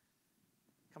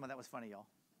 Come on, that was funny, y'all.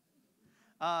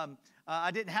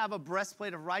 I didn't have a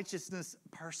breastplate of righteousness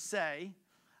per se.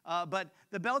 But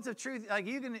the belt of truth, like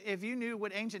if you knew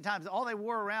what ancient times, all they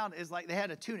wore around is like they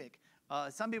had a tunic.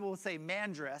 Some people will say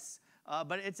man dress,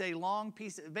 but it's a long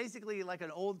piece, basically like an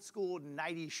old school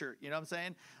nighty shirt. You know what I'm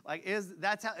saying? Like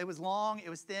that's how it was long, it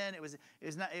was thin, it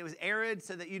was arid,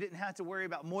 so that you didn't have to worry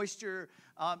about moisture.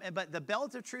 But the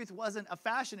belt of truth wasn't a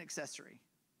fashion accessory.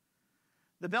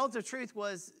 The belt of truth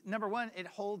was, number one, it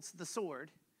holds the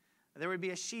sword. There would be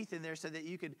a sheath in there so that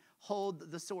you could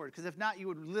hold the sword. Because if not, you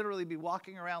would literally be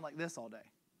walking around like this all day,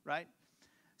 right?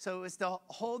 So it's to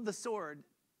hold the sword,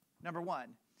 number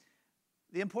one.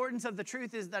 The importance of the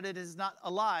truth is that it is not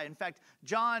a lie. In fact,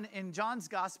 in John's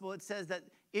gospel, it says that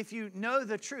if you know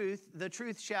the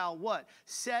truth shall what?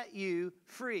 Set you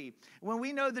free. When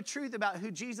we know the truth about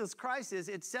who Jesus Christ is,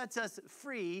 it sets us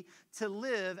free to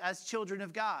live as children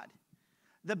of God.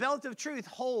 The belt of truth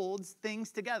holds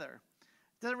things together.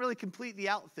 Doesn't really complete the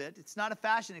outfit. It's not a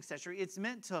fashion accessory. It's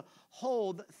meant to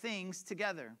hold things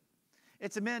together.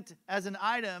 It's meant as an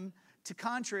item to,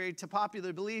 contrary to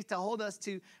popular belief, to hold us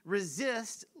to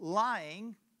resist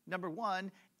lying, number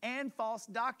one, and false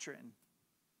doctrine.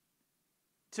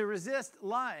 To resist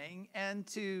lying and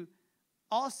to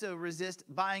also resist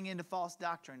buying into false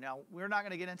doctrine. Now, we're not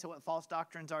going to get into what false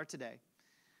doctrines are today.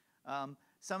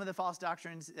 Some of the false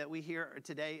doctrines that we hear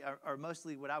today are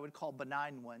mostly what I would call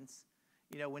benign ones.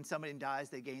 You know, when somebody dies,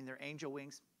 they gain their angel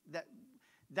wings.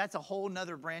 That's a whole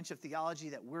nother branch of theology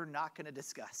that we're not going to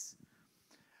discuss.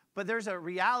 But there's a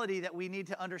reality that we need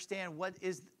to understand what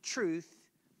is truth.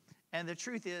 And the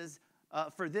truth is,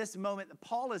 for this moment that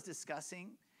Paul is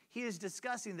discussing, he is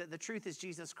discussing that the truth is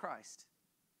Jesus Christ.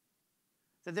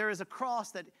 That there is a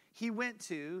cross that he went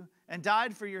to and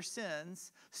died for your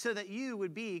sins so that you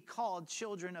would be called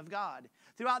children of God.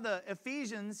 Throughout the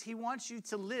Ephesians, he wants you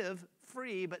to live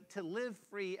free, but to live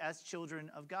free as children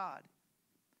of God.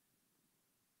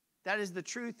 That is the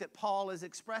truth that Paul is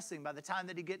expressing by the time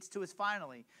that he gets to his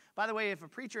finally. By the way, if a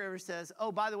preacher ever says,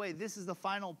 oh, by the way, this is the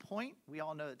final point, we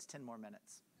all know it's 10 more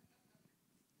minutes.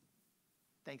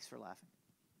 Thanks for laughing.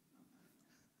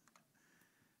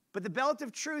 But the belt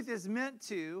of truth is meant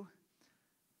to,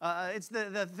 it's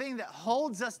the thing that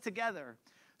holds us together.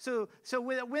 So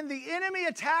when the enemy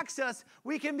attacks us,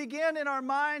 we can begin in our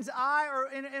mind's eye or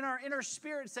in our inner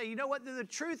spirit say, you know what, the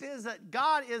truth is that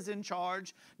God is in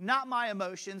charge, not my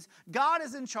emotions. God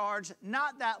is in charge,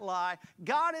 not that lie.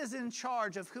 God is in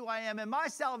charge of who I am, and my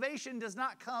salvation does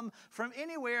not come from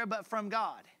anywhere but from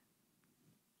God.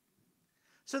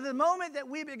 So the moment that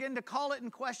we begin to call it in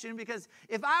question, because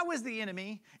if I was the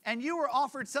enemy and you were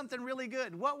offered something really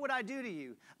good, what would I do to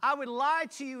you? I would lie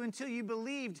to you until you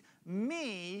believed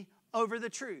me over the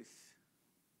truth.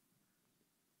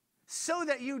 So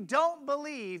that you don't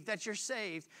believe that you're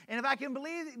saved. And if I can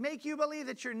make you believe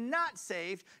that you're not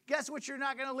saved, guess what you're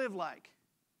not going to live like?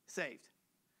 Saved.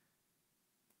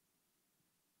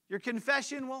 Your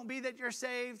confession won't be that you're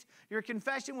saved. Your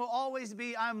confession will always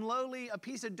be, I'm lowly, a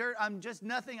piece of dirt, I'm just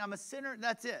nothing, I'm a sinner,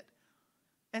 that's it.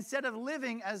 Instead of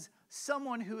living as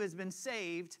someone who has been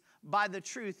saved by the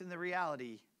truth and the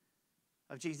reality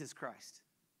of Jesus Christ.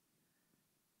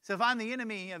 So if I'm the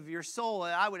enemy of your soul,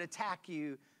 I would attack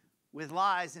you with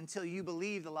lies until you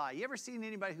believe the lie. You ever seen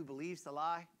anybody who believes the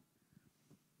lie?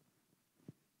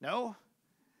 No?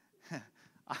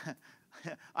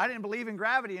 I didn't believe in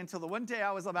gravity until the one day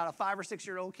I was about a 5 or 6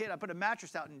 year old kid. I put a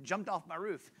mattress out and jumped off my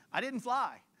roof. I didn't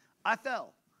fly. I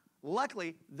fell.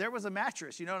 Luckily, there was a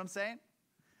mattress. You know what I'm saying?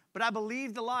 But I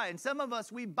believed the lie. And some of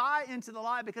us, we buy into the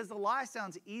lie because the lie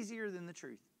sounds easier than the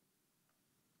truth.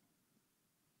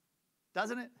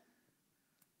 Doesn't it?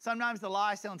 Sometimes the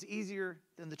lie sounds easier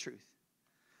than the truth.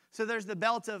 So there's the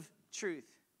belt of truth.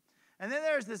 And then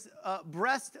there's this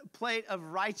breastplate of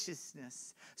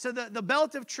righteousness. So the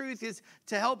belt of truth is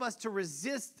to help us to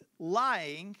resist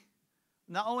lying,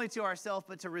 not only to ourselves,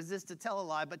 but to resist to tell a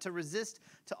lie, but to resist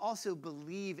to also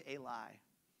believe a lie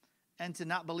and to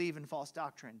not believe in false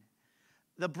doctrine.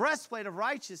 The breastplate of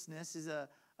righteousness is a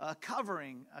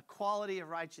covering, a quality of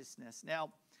righteousness.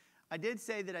 Now, I did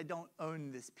say that I don't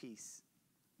own this piece.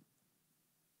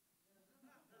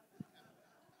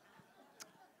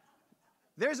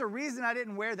 There's a reason I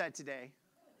didn't wear that today.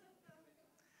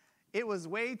 It was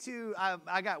way too,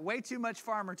 I got way too much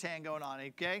farmer tan going on,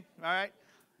 okay? All right?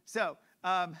 So,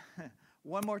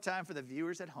 one more time for the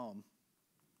viewers at home.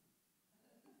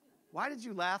 Why did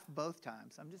you laugh both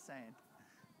times? I'm just saying.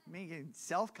 Me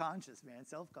self-conscious, man,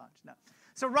 self-conscious. No.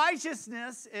 So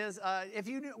righteousness is, if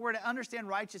you were to understand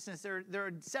righteousness, there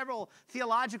are several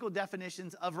theological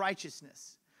definitions of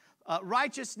righteousness.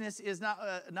 Righteousness is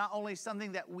not only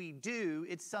something that we do,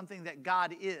 it's something that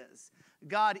God is.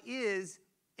 God is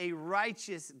a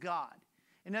righteous God.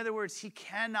 In other words, he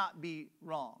cannot be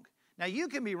wrong. Now, you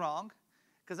can be wrong,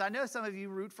 because I know some of you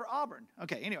root for Auburn.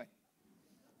 Okay, anyway.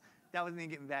 That was me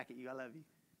getting back at you. I love you.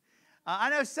 I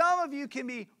know some of you can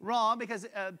be wrong because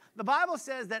the Bible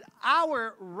says that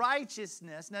our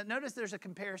righteousness, now notice there's a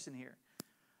comparison here.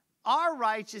 Our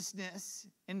righteousness,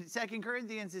 in 2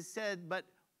 Corinthians is said, but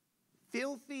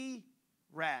filthy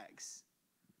rags.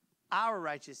 Our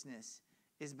righteousness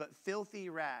is but filthy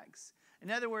rags.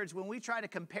 In other words, when we try to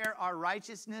compare our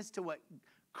righteousness to what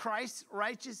Christ's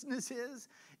righteousness is,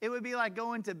 it would be like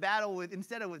going to battle with,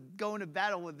 instead of going to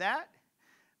battle with that,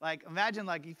 like imagine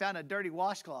like you found a dirty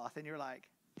washcloth and you're like,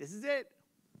 this is it.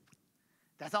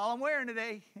 That's all I'm wearing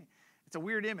today. It's a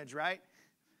weird image, right?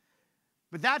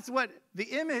 But that's what the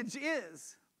image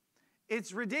is.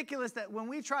 It's ridiculous that when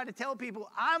we try to tell people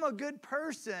I'm a good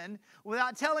person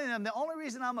without telling them the only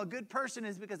reason I'm a good person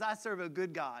is because I serve a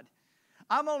good God.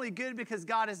 I'm only good because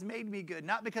God has made me good,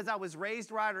 not because I was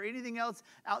raised right or anything else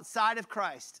outside of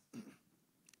Christ.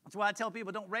 That's why I tell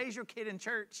people don't raise your kid in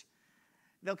church.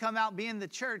 They'll come out being the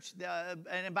church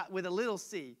with a little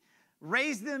c.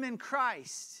 Raise them in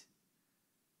Christ.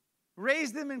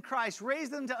 Raise them in Christ.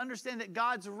 Raise them to understand that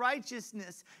God's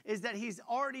righteousness is that he's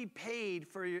already paid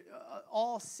for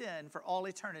all sin for all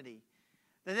eternity.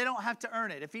 That they don't have to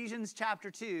earn it. Ephesians chapter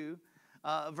 2,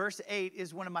 verse 8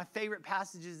 is one of my favorite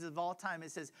passages of all time. It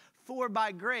says, for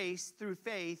by grace through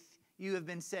faith you have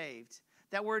been saved.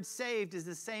 That word saved is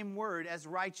the same word as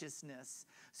righteousness.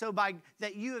 So by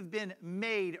that you have been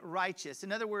made righteous.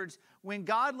 In other words, when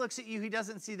God looks at you, he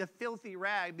doesn't see the filthy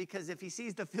rag, because if he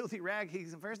sees the filthy rag,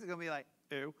 he's first going to be like,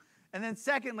 ew. And then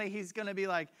secondly, he's going to be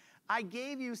like, I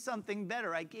gave you something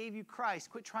better. I gave you Christ.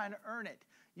 Quit trying to earn it.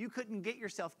 You couldn't get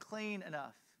yourself clean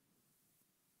enough.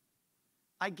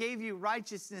 I gave you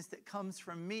righteousness that comes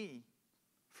from me,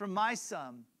 from my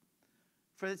Son.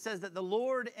 For it says that the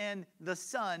Lord and the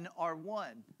Son are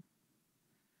one.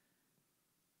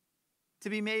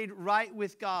 To be made right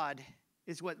with God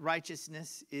is what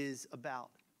righteousness is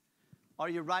about. Are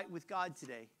you right with God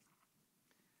today?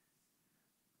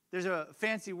 There's a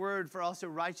fancy word for also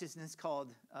righteousness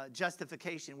called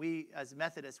justification. We, as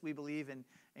Methodists, we believe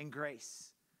in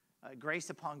grace.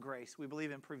 Grace upon grace. We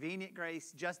believe in prevenient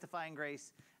grace, justifying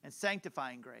grace, and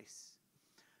sanctifying grace.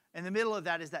 In the middle of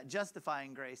that is that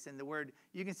justifying grace. And the word,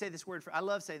 you can say this word, I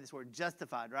love saying this word,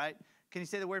 justified, right? Can you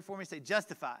say the word for me? Say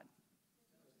justified.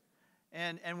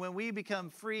 And when we become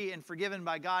free and forgiven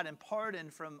by God and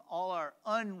pardoned from all our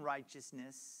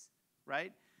unrighteousness,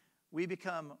 right? We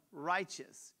become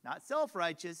righteous. Not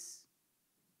self-righteous,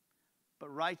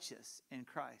 but righteous in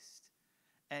Christ.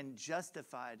 And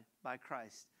justified by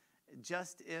Christ.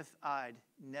 Just if I'd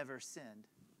never sinned.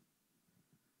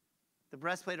 The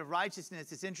breastplate of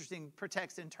righteousness, it's interesting,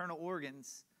 protects internal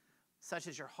organs, such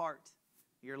as your heart,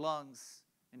 your lungs,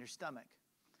 and your stomach.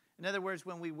 In other words,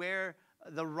 when we wear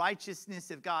the righteousness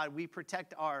of God, we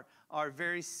protect our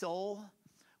very soul.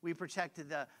 We protect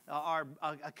our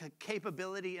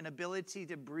capability and ability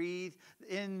to breathe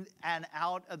in and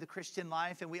out of the Christian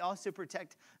life. And we also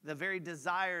protect the very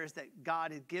desires that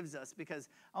God gives us. Because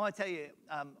I want to tell you,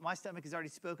 my stomach has already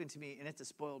spoken to me, and it's a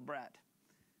spoiled brat.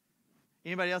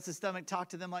 Anybody else's stomach talk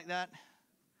to them like that?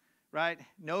 Right?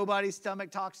 Nobody's stomach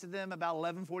talks to them about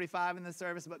 11:45 in the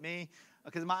service but me.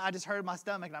 because I just heard my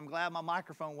stomach, and I'm glad my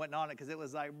microphone wasn't on it, because it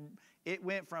was like, it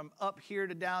went from up here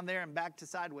to down there and back to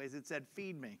sideways. It said,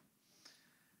 feed me.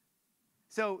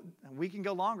 So we can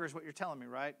go longer is what you're telling me,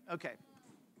 right? Okay.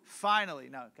 Finally,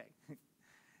 no, okay.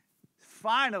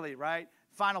 Finally, right?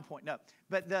 Final point, no.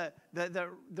 But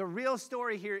the real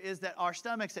story here is that our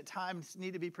stomachs at times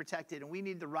need to be protected, and we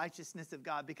need the righteousness of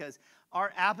God, because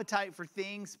our appetite for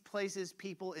things, places,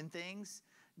 people, and things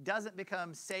doesn't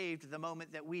become saved the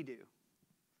moment that we do.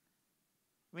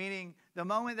 Meaning, the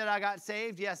moment that I got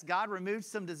saved, yes, God removed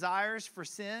some desires for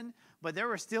sin, but there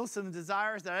were still some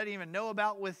desires that I didn't even know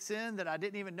about with sin, that I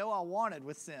didn't even know I wanted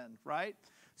with sin, right?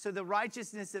 So the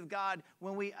righteousness of God,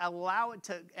 when we allow it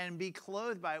to and be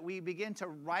clothed by it, we begin to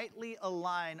rightly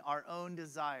align our own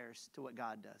desires to what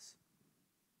God does.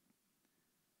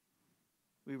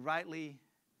 We rightly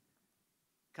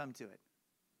come to it.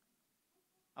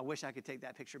 I wish I could take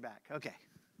that picture back. Okay.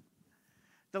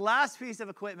 The last piece of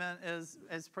equipment is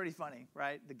pretty funny,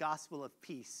 right? The gospel of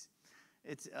peace.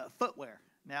 It's footwear.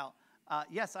 Now,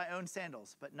 yes, I own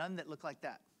sandals, but none that look like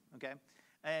that, okay?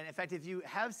 And in fact, if you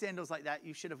have sandals like that,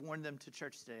 you should have worn them to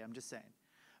church today. I'm just saying.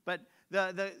 But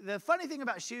the funny thing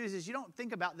about shoes is you don't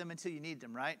think about them until you need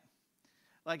them, right?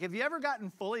 Like, have you ever gotten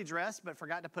fully dressed but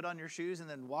forgot to put on your shoes and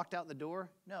then walked out the door?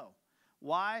 No.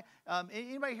 Why?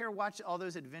 Anybody here watch all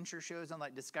those adventure shows on,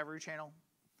 like, Discovery Channel?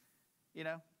 You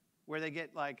know? Where they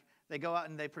get, like, they go out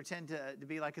and they pretend to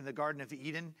be like in the Garden of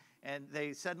Eden, and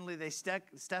they step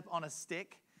on a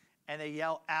stick and they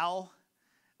yell, ow.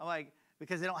 I'm like,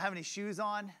 because they don't have any shoes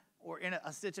on or in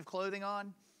a stitch of clothing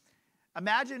on.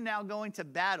 Imagine now going to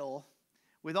battle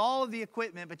with all of the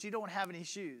equipment, but you don't have any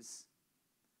shoes.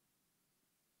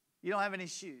 You don't have any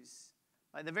shoes.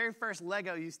 Like the very first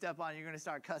Lego you step on, you're going to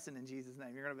start cussing in Jesus'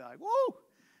 name. You're going to be like, woo!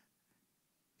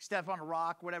 Step on a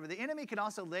rock, whatever. The enemy can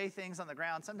also lay things on the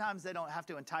ground. Sometimes they don't have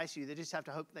to entice you. They just have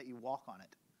to hope that you walk on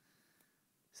it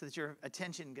so that your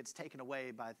attention gets taken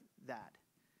away by that.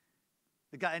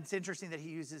 It's interesting that he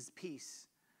uses peace.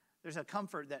 There's a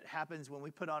comfort that happens when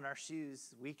we put on our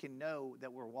shoes. We can know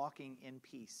that we're walking in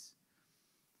peace,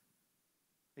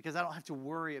 because I don't have to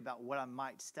worry about what I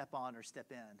might step on or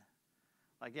step in.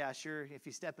 Like, yeah, sure, if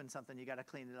you step in something, you got to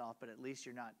clean it off, but at least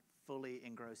you're not fully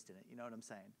engrossed in it. You know what I'm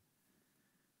saying?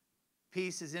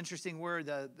 Peace is an interesting word.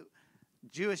 The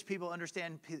Jewish people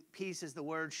understand peace as the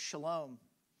word shalom.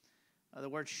 The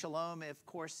word shalom, of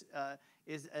course,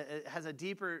 has a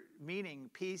deeper meaning.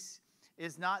 Peace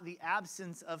is not the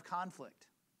absence of conflict.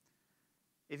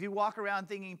 If you walk around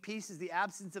thinking peace is the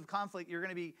absence of conflict, you're going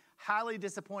to be highly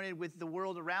disappointed with the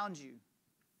world around you.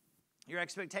 Your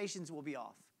expectations will be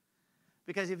off.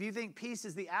 Because if you think peace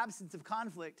is the absence of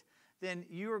conflict, then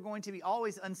you are going to be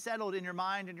always unsettled in your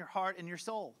mind and your heart and your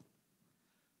soul.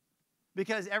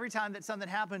 Because every time that something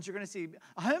happens, you're going to see,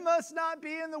 I must not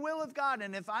be in the will of God.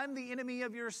 And if I'm the enemy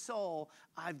of your soul,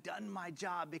 I've done my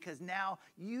job, because now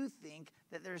you think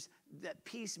that that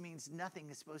peace means nothing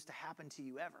is supposed to happen to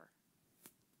you ever.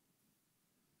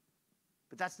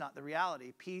 But that's not the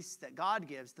reality. Peace that God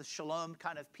gives, the shalom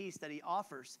kind of peace that he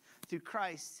offers through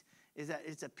Christ, is that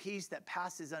it's a peace that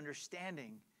passes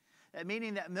understanding. That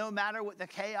meaning that no matter what the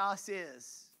chaos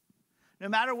is, no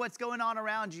matter what's going on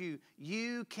around you,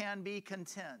 you can be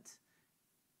content.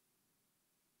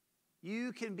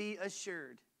 You can be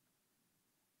assured,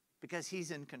 because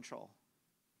he's in control.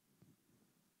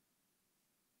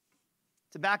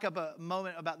 To back up a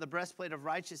moment about the breastplate of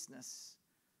righteousness,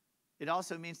 it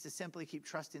also means to simply keep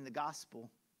trusting the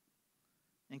gospel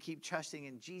and keep trusting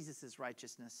in Jesus'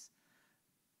 righteousness.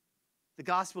 The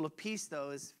gospel of peace,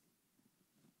 though, is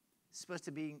supposed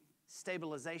to be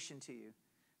stabilization to you.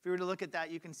 If you were to look at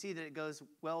that, you can see that it goes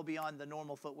well beyond the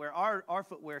normal footwear. Our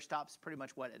footwear stops pretty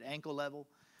much, at ankle level?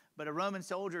 But a Roman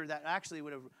soldier, that actually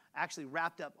would have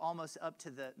wrapped up almost up to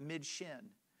the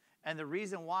mid-shin. And the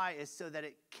reason why is so that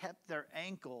it kept their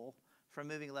ankle from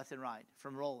moving left and right,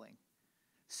 from rolling,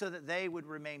 so that they would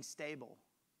remain stable.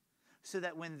 So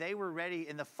that when they were ready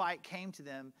and the fight came to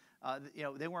them,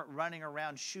 they weren't running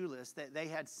around shoeless, that they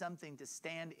had something to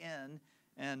stand in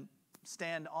and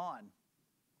stand on.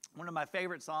 One of my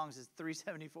favorite songs is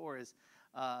 374, is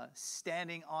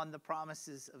standing on the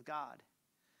promises of God.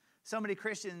 So many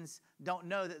Christians don't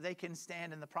know that they can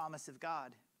stand in the promise of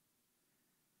God.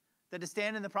 That to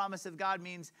stand in the promise of God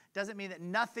doesn't mean that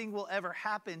nothing will ever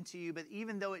happen to you, but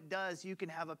even though it does, you can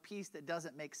have a peace that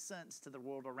doesn't make sense to the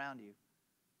world around you.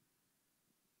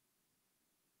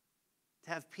 To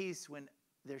have peace when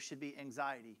there should be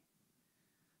anxiety.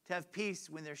 To have peace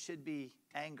when there should be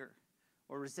anger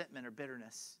or resentment or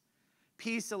bitterness.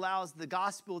 Peace allows the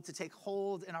gospel to take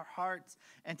hold in our hearts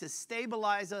and to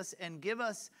stabilize us and give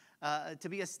us to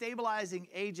be a stabilizing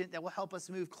agent that will help us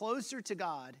move closer to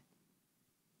God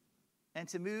and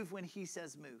to move when He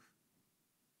says move.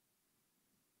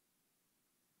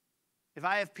 If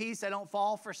I have peace, I don't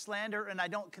fall for slander and I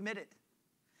don't commit it.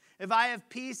 If I have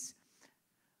peace,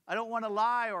 I don't want to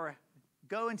lie or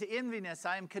go into enviness.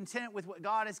 I am content with what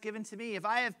God has given to me. If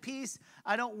I have peace,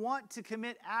 I don't want to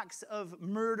commit acts of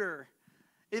murder.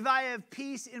 If I have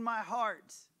peace in my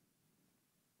heart,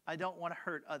 I don't want to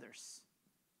hurt others.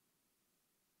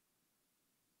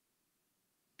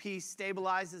 Peace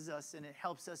stabilizes us and it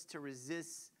helps us to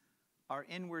resist our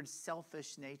inward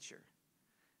selfish nature.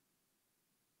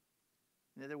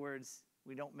 In other words,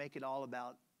 we don't make it all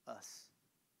about us.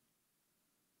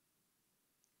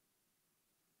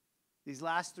 These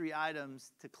last three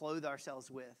items to clothe ourselves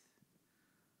with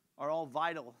are all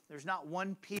vital. There's not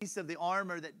one piece of the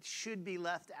armor that should be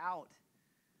left out.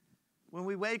 When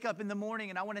we wake up in the morning,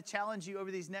 and I want to challenge you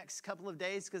over these next couple of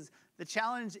days, because the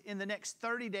challenge in the next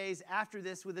 30 days after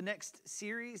this with the next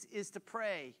series is to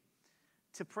pray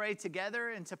together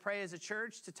and to pray as a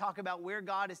church, to talk about where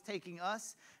God is taking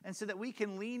us, and so that we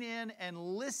can lean in and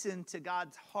listen to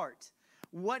God's heart,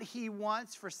 what He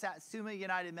wants for Satsuma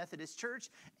United Methodist Church,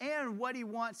 and what He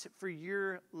wants for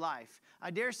your life.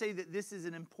 I dare say that this is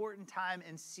an important time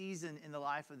and season in the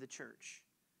life of the church.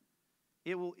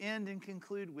 It will end and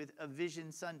conclude with a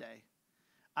Vision Sunday.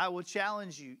 I will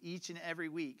challenge you each and every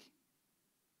week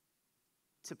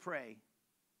to pray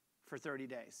for 30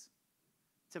 days.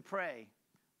 To pray,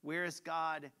 where is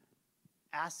God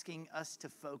asking us to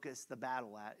focus the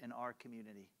battle at in our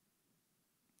community?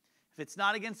 If it's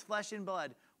not against flesh and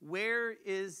blood, where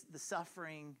is the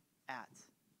suffering at?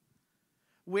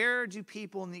 Where do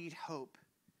people need hope?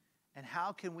 And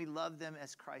how can we love them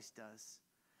as Christ does?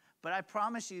 But I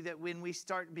promise you that when we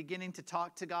start beginning to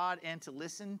talk to God and to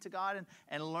listen to God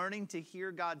and learning to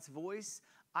hear God's voice,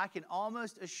 I can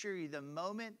almost assure you the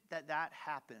moment that that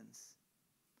happens,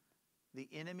 the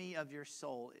enemy of your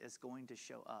soul is going to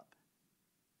show up.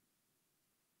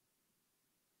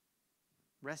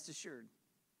 Rest assured.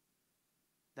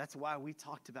 That's why we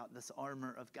talked about this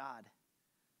armor of God,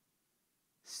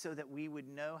 so that we would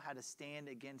know how to stand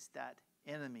against that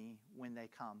enemy when they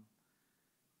come,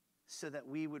 so that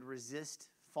we would resist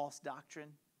false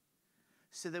doctrine,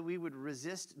 so that we would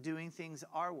resist doing things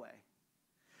our way,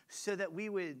 so that we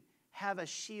would have a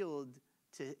shield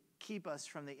to keep us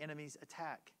from the enemy's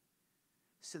attack,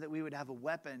 so that we would have a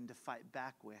weapon to fight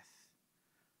back with,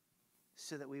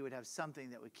 so that we would have something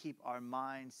that would keep our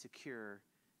mind secure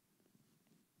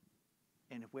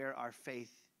and where our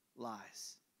faith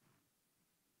lies.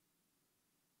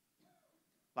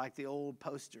 Like the old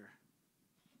poster,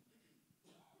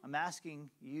 I'm asking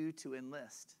you to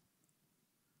enlist.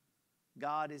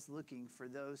 God is looking for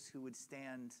those who would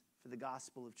stand for the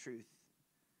gospel of truth.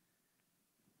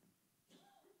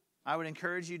 I would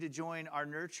encourage you to join our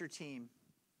nurture team,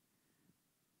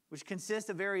 which consists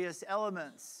of various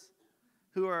elements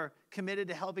who are committed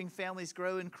to helping families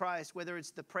grow in Christ, whether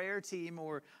it's the prayer team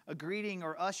or a greeting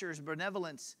or ushers,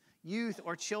 benevolence, youth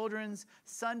or children's,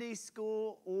 Sunday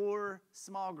school or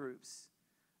small groups.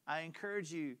 I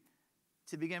encourage you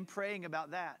to begin praying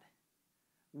about that.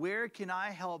 Where can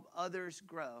I help others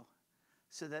grow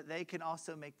so that they can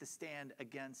also make the stand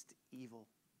against evil?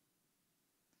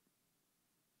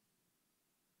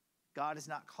 God is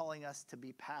not calling us to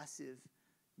be passive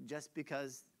just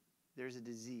because there's a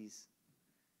disease.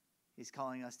 He's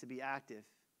calling us to be active,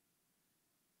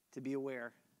 to be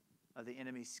aware of the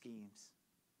enemy's schemes,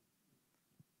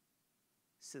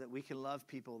 so that we can love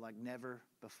people like never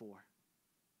before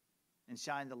and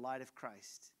shine the light of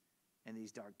Christ in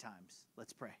these dark times.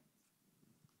 Let's pray.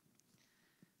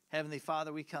 Heavenly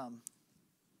Father, we come.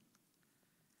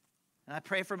 And I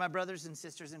pray for my brothers and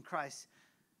sisters in Christ.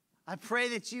 I pray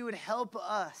that you would help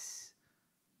us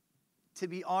to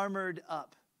be armored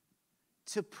up,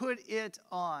 to put it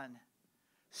on,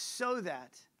 so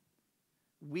that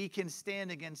we can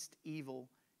stand against evil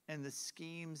and the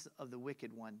schemes of the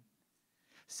wicked one.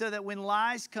 So that when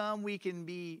lies come, we can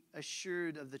be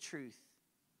assured of the truth.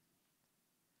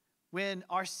 When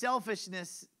our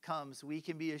selfishness comes, we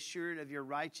can be assured of your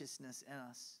righteousness in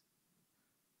us.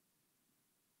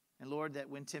 And Lord, that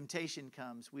when temptation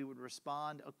comes, we would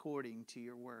respond according to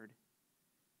your word.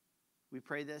 We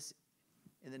pray this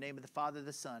in the name of the Father,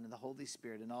 the Son, and the Holy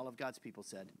Spirit, and all of God's people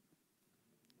said.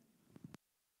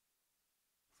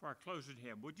 For our closing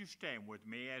hymn, would you stand with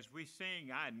me as we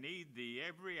sing, I Need Thee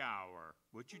Every Hour?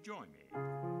 Would you join me?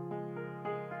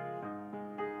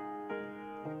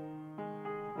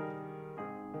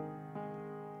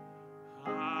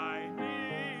 I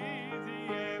need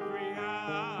thee every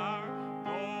hour,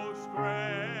 most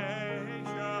gracious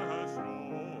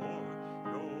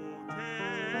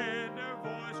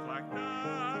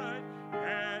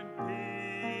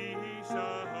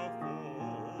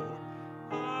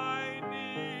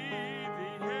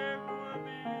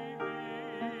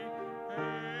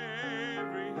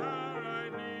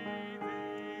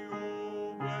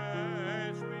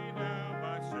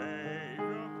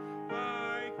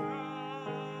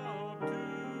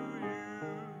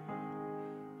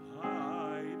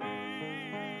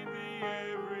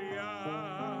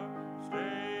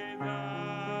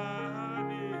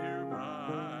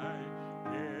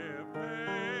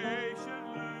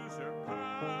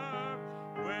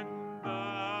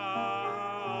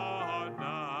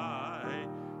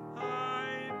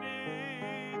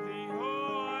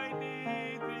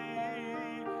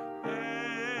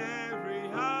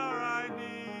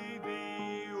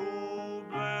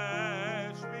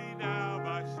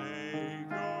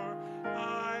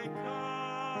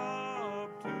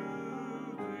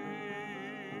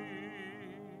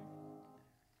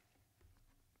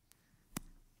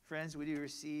Friends, would you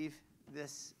receive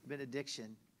this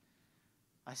benediction?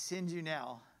 I send you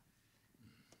now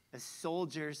as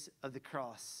soldiers of the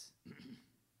cross,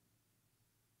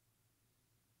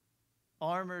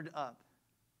 armored up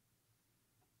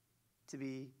to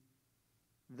be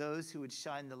those who would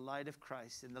shine the light of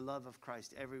Christ and the love of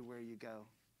Christ everywhere you go,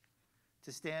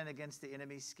 to stand against the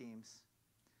enemy's schemes.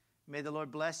 May the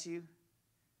Lord bless you.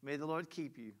 May the Lord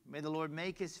keep you. May the Lord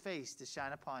make his face to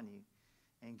shine upon you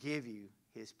and give you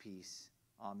his peace.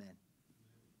 Amen.